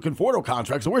no Michael Conforto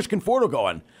contract, so where's Conforto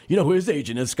going? You know who his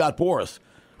agent is? Scott Boras.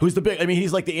 Who's the big? I mean,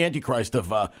 he's like the Antichrist of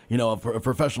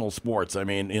professional sports. I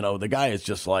mean, the guy is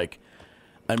just like.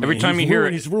 I mean, every time you hear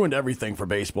it, he's ruined everything for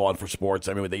baseball and for sports.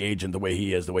 I mean, with the agent, the way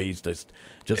he is, the way he's just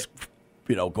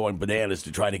going bananas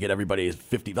to try to get everybody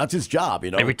 50. That's his job,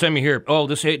 Every time you hear,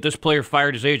 this player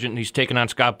fired his agent and he's taking on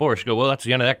Scott Boras, you go, well, that's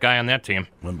the end of that guy on that team.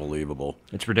 Unbelievable.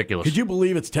 It's ridiculous. Could you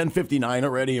believe it's 10:59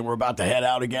 already and we're about to head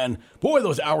out again? Boy,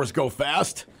 those hours go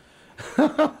fast.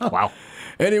 Wow.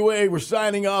 Anyway, we're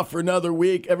signing off for another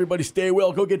week. Everybody stay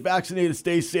well. Go get vaccinated.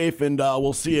 Stay safe. And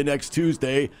we'll see you next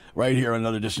Tuesday right here on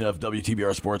another edition of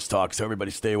WTBR Sports Talk. So everybody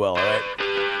stay well, all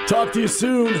right? Talk to you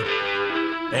soon.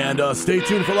 And stay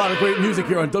tuned for a lot of great music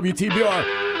here on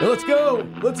WTBR. And let's go.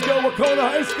 Let's go, Wauconah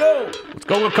High School. Let's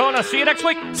go, Wauconah. See you next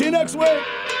week. See you next week.